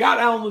 Actually, I got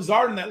Allen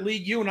Lazard in that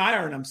league you and I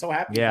are in. I'm so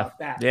happy about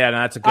that. Yeah, no,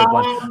 that's a good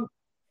one.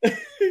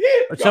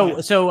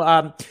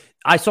 So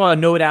I saw a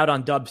note out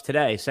on Dubs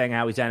today saying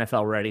how he's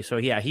NFL ready. So,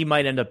 yeah, he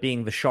might end up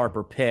being the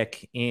sharper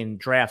pick in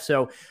draft.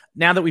 So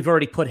now that we've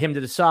already put him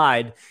to the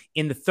side,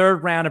 in the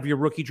 3rd round of your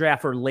rookie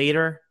draft or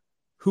later,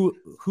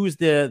 who's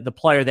the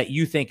player that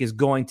you think is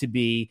going to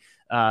be,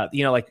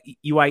 like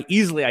you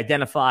easily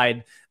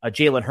identified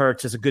Jalen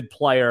Hurts as a good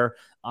player.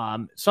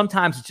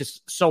 Sometimes it's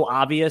just so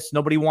obvious.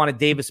 Nobody wanted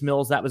Davis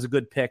Mills. That was a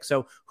good pick.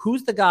 So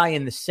who's the guy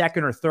in the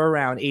 2nd or 3rd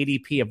round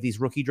ADP of these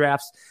rookie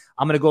drafts?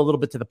 I'm going to go a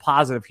little bit to the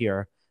positive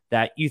here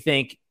that you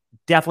think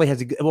definitely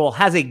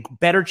has a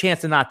better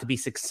chance than not to be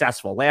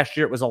successful. Last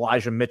year, it was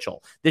Elijah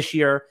Mitchell. This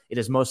year, it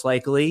is most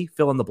likely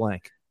fill in the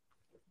blank.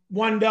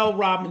 Wan'Dale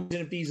Robinson,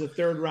 if he's a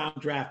 3rd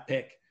round draft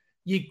pick.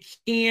 You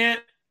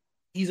can't.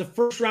 He's a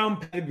 1st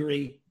round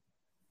pedigree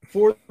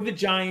for the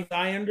Giants.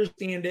 I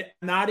understand it.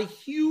 Not a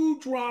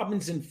huge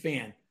Robinson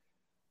fan.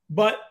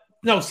 But,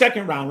 no,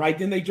 2nd round, right?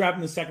 Didn't they draft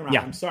in the 2nd round?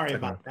 Yeah, I'm sorry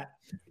about that.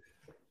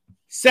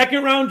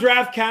 2nd round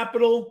draft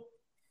capital.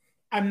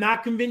 I'm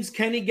not convinced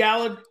Kenny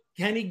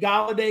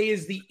Galladay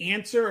is the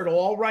answer at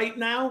all right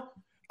now.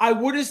 I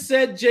would have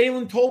said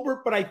Jalen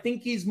Tolbert, but I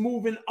think he's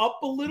moving up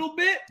a little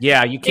bit.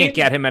 Yeah, you can't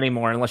get him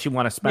anymore unless you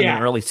want to spend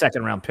an early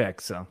 2nd round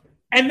pick. So,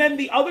 and then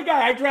the other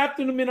guy, I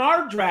drafted him in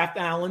our draft,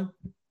 Alan.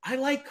 I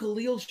like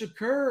Khalil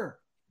Shakur.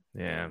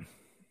 Yeah.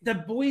 The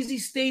Boise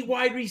State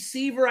wide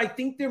receiver. I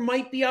think there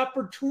might be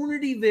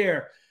opportunity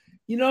there.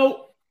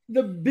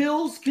 The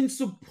Bills can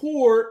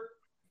support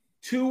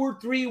 2 or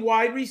 3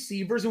 wide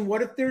receivers. And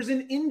what if there's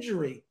an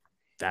injury?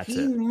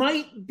 He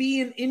might be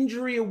an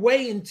injury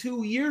away in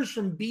 2 years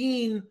from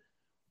being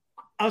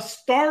a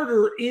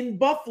starter in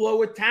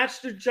Buffalo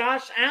attached to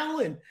Josh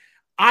Allen.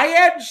 I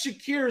had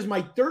Shakir as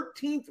my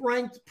 13th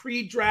ranked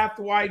pre-draft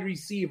wide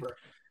receiver.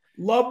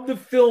 Love the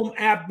film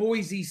at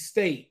Boise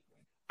State.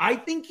 I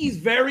think he's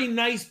very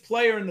nice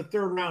player in the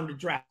third round of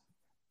draft.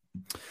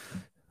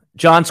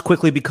 John's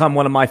quickly become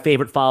one of my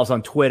favorite files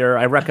on Twitter.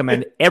 I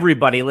recommend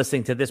everybody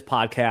listening to this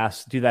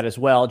podcast do that as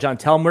well. John,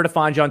 tell them where to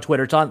find you on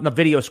Twitter. It's on the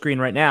video screen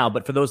right now,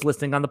 but for those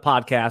listening on the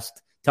podcast,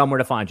 tell them where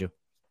to find you.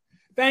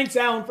 Thanks,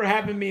 Alan, for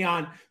having me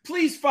on.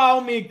 Please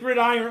follow me at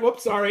Gridiron.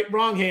 Whoops, sorry,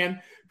 wrong hand.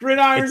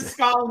 Gridiron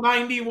Skull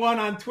 91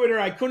 on Twitter.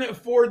 I couldn't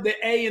afford the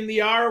A and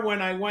the R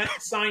when I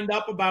signed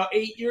up about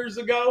 8 years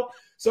ago.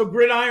 So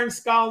Gridiron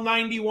Skull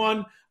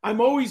 91. I'm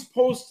always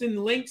posting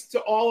links to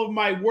all of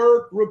my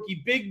work,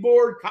 Rookie Big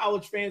Board,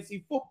 College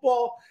Fantasy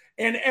Football,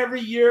 and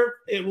every year,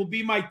 it will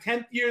be my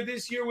 10th year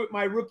this year with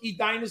my Rookie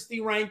Dynasty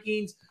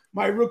rankings,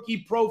 my rookie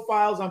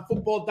profiles on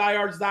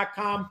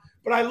footballdiehards.com.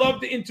 But I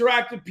love to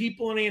interact with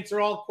people and answer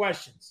all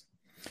questions.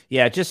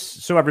 Yeah,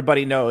 just so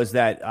everybody knows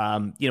that,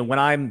 when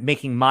I'm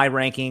making my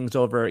rankings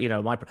over,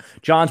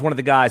 John's one of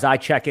the guys I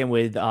check in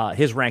with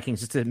his rankings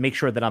just to make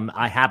sure that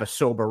I have a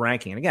sober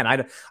ranking. And again,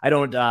 I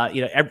don't,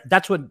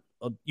 that's what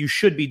you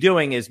should be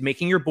doing, is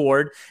making your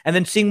board and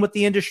then seeing what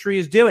the industry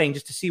is doing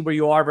just to see where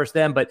you are versus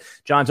them. But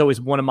John's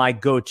always one of my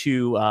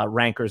go-to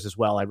rankers as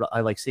well. I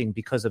like seeing,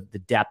 because of the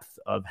depth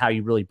of how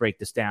you really break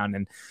this down.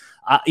 And,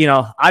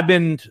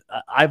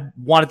 I've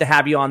wanted to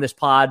have you on this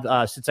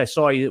pod since I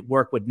saw you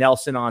work with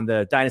Nelson on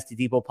the Dynasty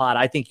Depot pod.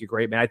 I think you're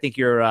great, man. I think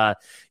you're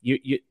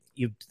you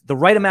the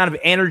right amount of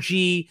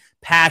energy,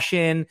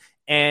 passion,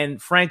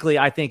 and frankly,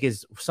 I think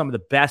is some of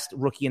the best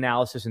rookie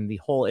analysis in the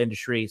whole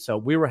industry. So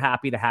we were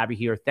happy to have you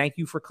here. Thank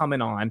you for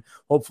coming on.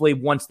 Hopefully,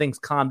 once things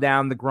calm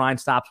down, the grind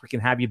stops, we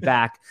can have you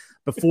back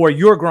before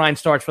your grind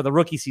starts for the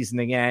rookie season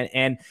again.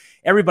 And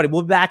everybody,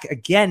 we'll be back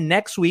again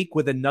next week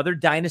with another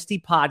Dynasty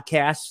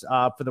podcast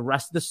for the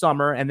rest of the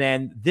summer. And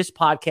then this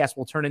podcast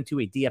will turn into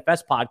a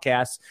DFS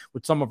podcast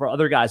with some of our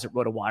other guys at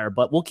RotoWire.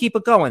 But we'll keep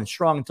it going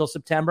strong until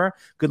September.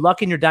 Good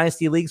luck in your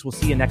Dynasty leagues. We'll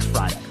see you next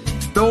Friday.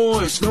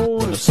 The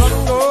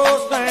sun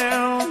goes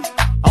down.